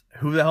course,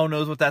 who the hell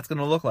knows what that's going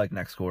to look like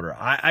next quarter?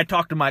 I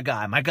talked to my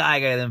guy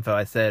got info.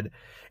 I said,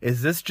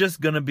 is this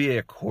just going to be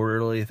a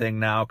quarterly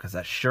thing now? Because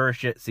that sure as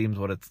shit seems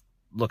what it's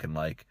looking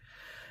like.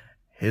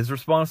 His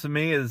response to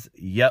me is,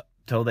 yep,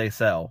 till they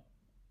sell.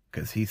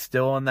 Because he's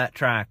still on that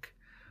track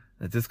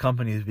that this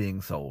company is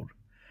being sold.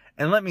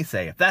 And let me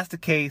say, if that's the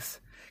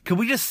case, can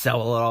we just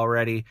sell it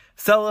already?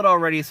 Sell it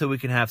already so we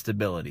can have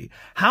stability.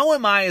 How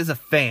am I as a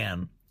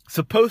fan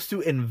supposed to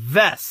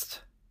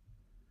invest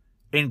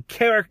in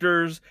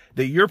characters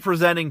that you're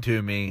presenting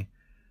to me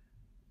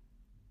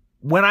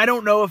when I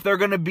don't know if they're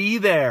going to be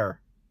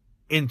there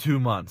in 2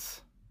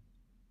 months?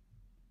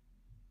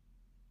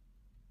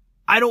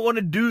 I don't want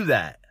to do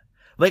that.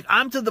 Like,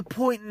 I'm to the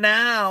point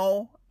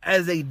now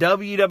as a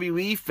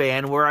WWE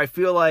fan where I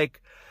feel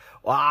like,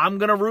 well, I'm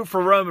going to root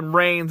for Roman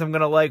Reigns. I'm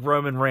going to like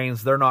Roman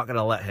Reigns. They're not going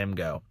to let him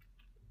go.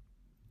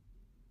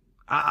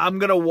 I'm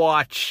going to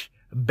watch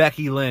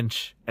Becky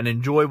Lynch and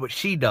enjoy what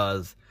she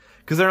does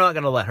because they're not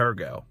going to let her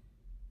go.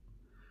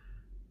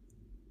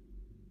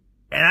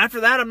 And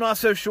after that, I'm not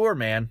so sure,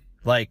 man.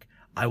 Like,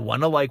 I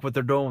want to like what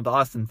they're doing with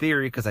Austin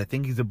Theory because I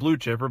think he's a blue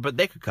chipper, but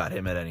they could cut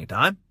him at any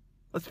time.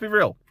 Let's be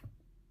real.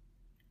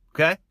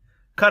 Okay?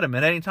 Cut him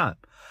at any time.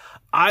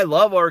 I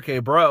love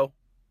RK Bro,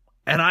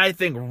 and I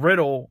think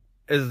Riddle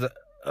is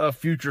a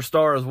future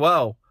star as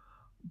well.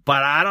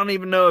 But I don't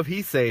even know if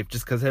he's safe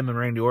just because him and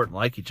Randy Orton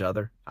like each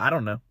other. I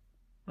don't know.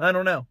 I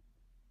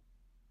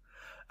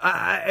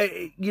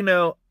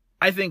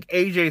think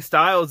AJ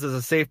Styles is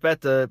a safe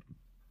bet to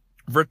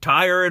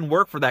retire and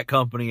work for that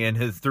company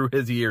through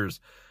his years,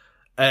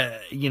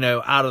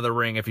 out of the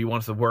ring. If he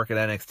wants to work at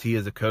NXT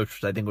as a coach,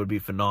 which I think would be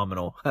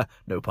phenomenal.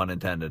 No pun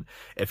intended.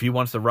 If he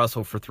wants to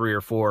wrestle for 3 or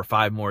 4 or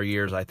 5 more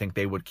years, I think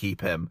they would keep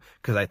him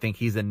because I think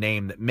he's a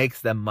name that makes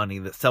them money,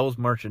 that sells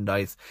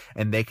merchandise,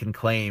 and they can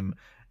claim,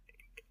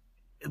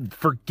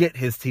 forget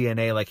his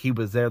TNA like he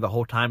was there the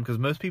whole time, because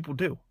most people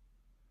do.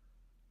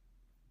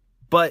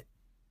 But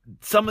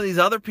some of these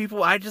other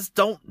people, I just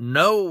don't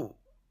know.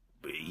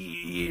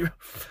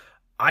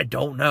 I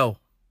don't know.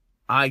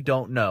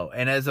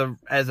 And as a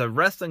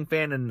wrestling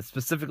fan, and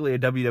specifically a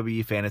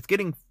WWE fan, it's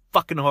getting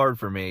fucking hard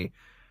for me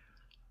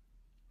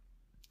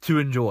to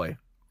enjoy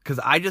because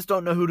I just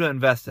don't know who to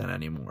invest in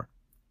anymore.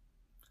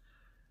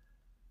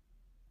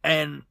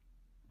 And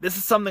this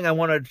is something I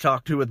wanted to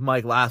talk to with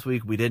Mike last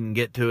week. We didn't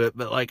get to it,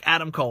 but like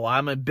Adam Cole,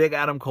 I'm a big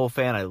Adam Cole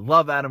fan. I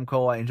love Adam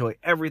Cole. I enjoy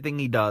everything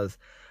he does.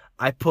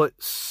 I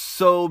put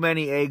so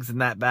many eggs in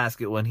that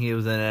basket when he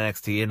was in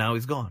NXT, and now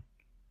he's gone.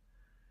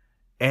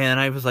 And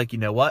I was like, you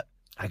know what?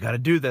 I got to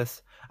do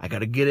this. I got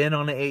to get in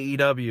on the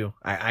AEW.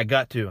 I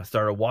got to. I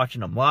started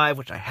watching them live,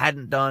 which I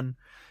hadn't done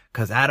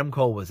because Adam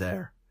Cole was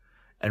there.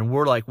 And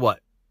we're like, what,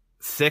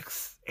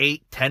 6,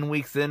 8, 10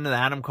 weeks into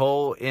Adam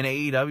Cole in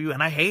AEW,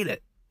 and I hate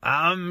it.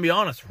 I'm going to be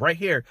honest right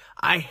here.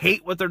 I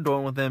hate what they're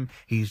doing with him.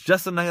 He's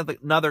just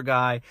another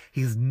guy.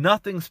 He's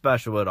nothing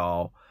special at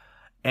all.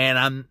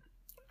 And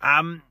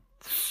I'm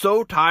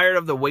so tired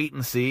of the wait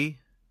and see.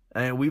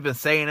 And we've been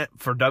saying it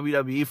for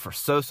WWE for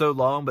so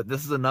long, but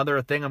this is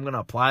another thing I'm going to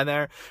apply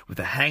there with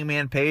the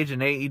Hangman Page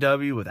and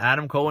AEW with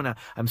Adam Cole. And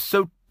I'm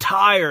so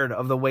tired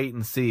of the wait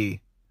and see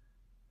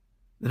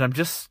that I'm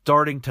just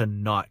starting to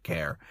not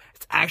care.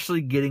 It's actually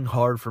getting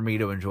hard for me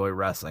to enjoy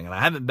wrestling. And I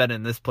haven't been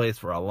in this place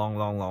for a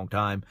long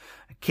time.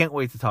 I can't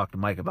wait to talk to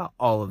Mike about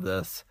all of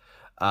this.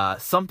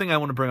 Something I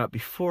want to bring up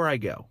before I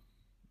go.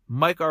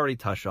 Mike already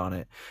touched on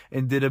it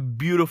and did a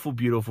beautiful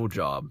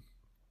job.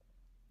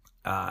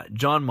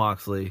 Jon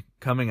Moxley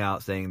coming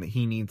out saying that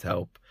he needs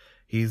help.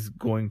 He's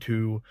going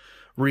to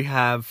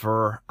rehab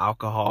for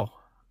alcohol.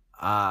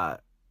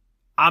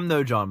 I'm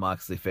no Jon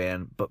Moxley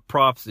fan, but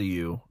props to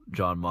you,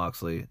 Jon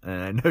Moxley.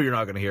 And I know you're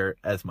not going to hear it,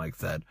 as Mike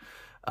said.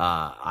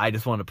 I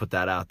just want to put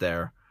that out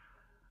there.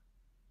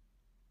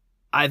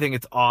 I think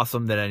it's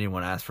awesome that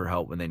anyone asks for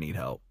help when they need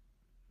help.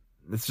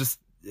 It's just,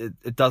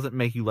 it doesn't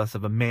make you less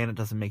of a man. It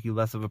doesn't make you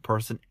less of a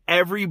person.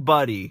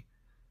 Everybody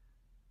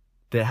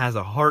that has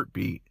a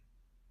heartbeat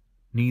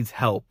needs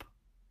help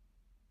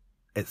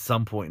at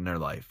some point in their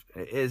life.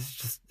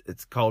 It's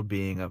called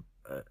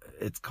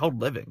it's called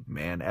living,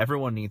 man.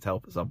 Everyone needs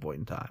help at some point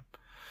in time.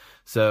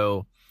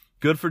 So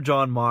good for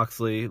Jon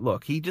Moxley.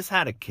 Look, he just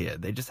had a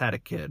kid. They just had a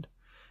kid.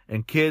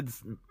 And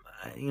kids,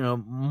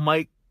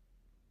 Mike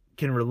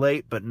can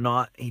relate, but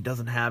he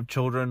doesn't have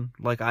children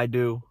like I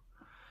do.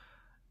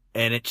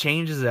 And it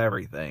changes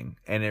everything.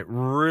 And it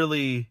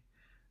really,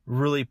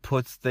 really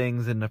puts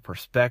things into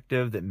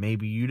perspective that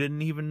maybe you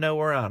didn't even know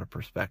were out of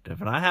perspective.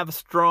 And I have a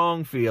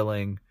strong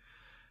feeling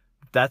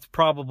that's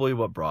probably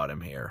what brought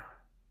him here.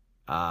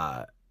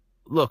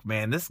 Look,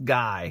 man, this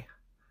guy,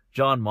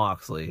 Jon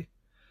Moxley,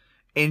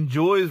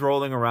 enjoys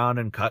rolling around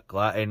in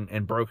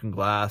in broken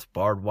glass,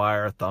 barbed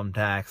wire,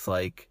 thumbtacks.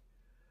 Like,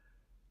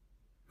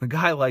 the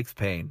guy likes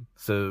pain.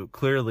 So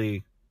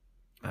clearly,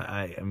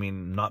 I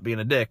mean, not being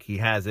a dick, he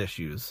has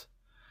issues.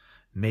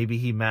 Maybe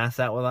he masked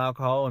that with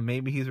alcohol, and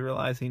maybe he's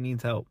realized he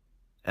needs help.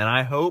 And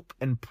I hope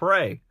and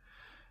pray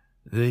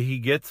that he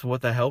gets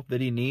what the help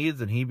that he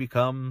needs, and he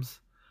becomes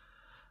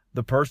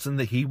the person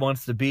that he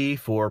wants to be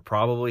for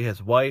probably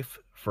his wife,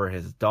 for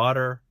his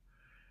daughter.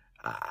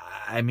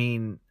 I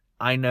mean,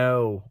 I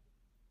know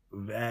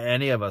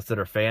any of us that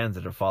are fans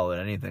that have followed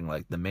anything,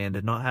 like, the man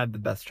did not have the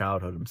best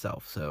childhood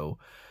himself. So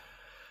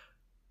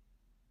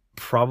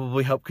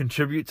probably help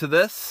contribute to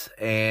this,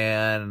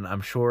 and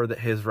I'm sure that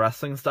his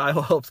wrestling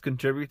style helps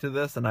contribute to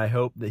this, and I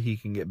hope that he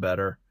can get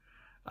better.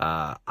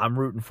 I'm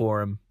rooting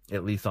for him,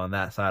 at least on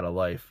that side of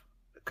life,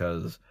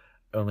 because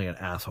only an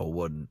asshole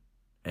wouldn't.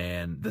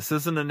 And this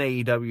isn't an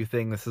AEW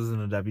thing. This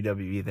isn't a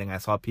WWE thing. I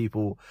saw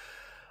people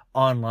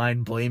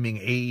online blaming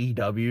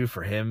AEW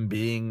for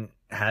him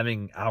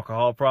having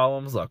alcohol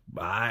problems. Look,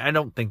 I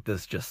don't think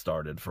this just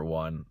started, for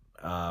one.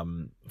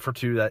 For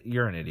two, that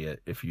you're an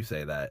idiot if you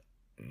say that.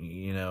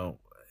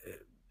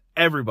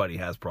 Everybody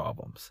has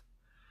problems.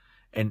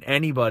 And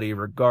anybody,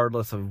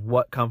 regardless of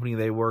what company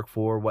they work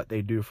for, what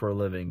they do for a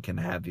living, can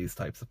have these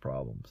types of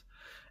problems.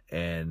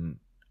 And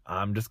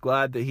I'm just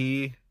glad that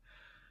he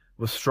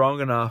was strong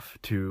enough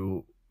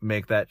to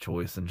make that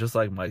choice. And just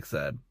like Mike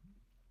said,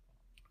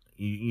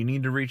 you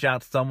need to reach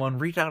out to someone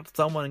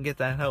and get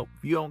that help.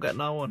 If you don't got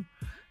no one,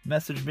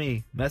 message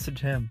me, message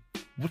him.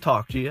 We'll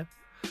talk to you.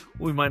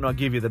 We might not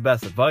give you the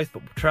best advice,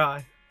 but we'll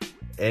try.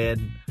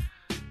 And,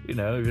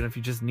 even if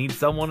you just need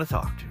someone to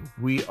talk to,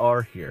 we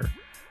are here.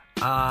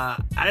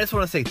 I just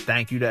want to say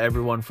thank you to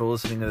everyone for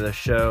listening to this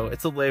show.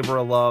 It's a labor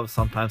of love.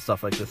 Sometimes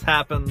stuff like this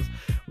happens.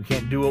 We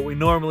can't do what we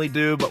normally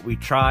do, but we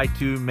try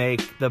to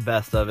make the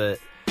best of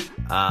it.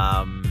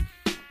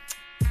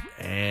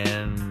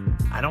 And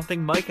I don't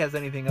think Mike has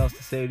anything else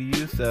to say to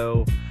you,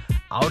 so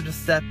I'll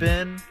just step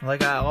in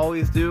like I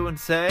always do and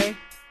say,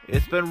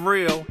 it's been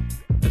real.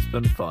 It's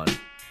been fun.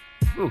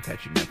 We'll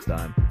catch you next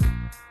time.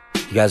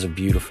 You guys are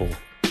beautiful.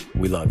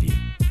 We love you.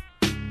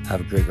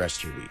 Have a great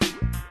rest of your week.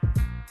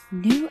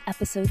 New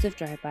episodes of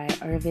Drive By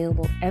are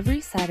available every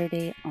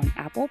Saturday on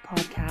Apple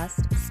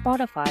Podcasts,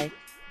 Spotify,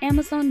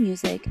 Amazon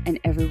Music, and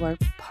everywhere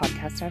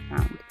podcasts are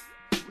found.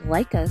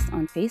 Like us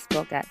on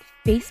Facebook at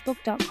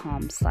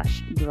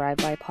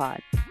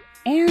facebook.com/drivebypod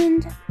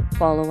and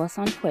follow us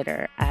on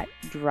Twitter at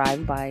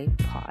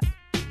drivebypod.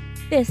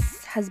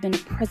 This has been a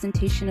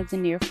presentation of the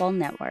Nearfall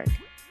Network.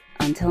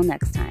 Until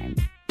next time,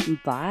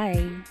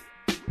 bye.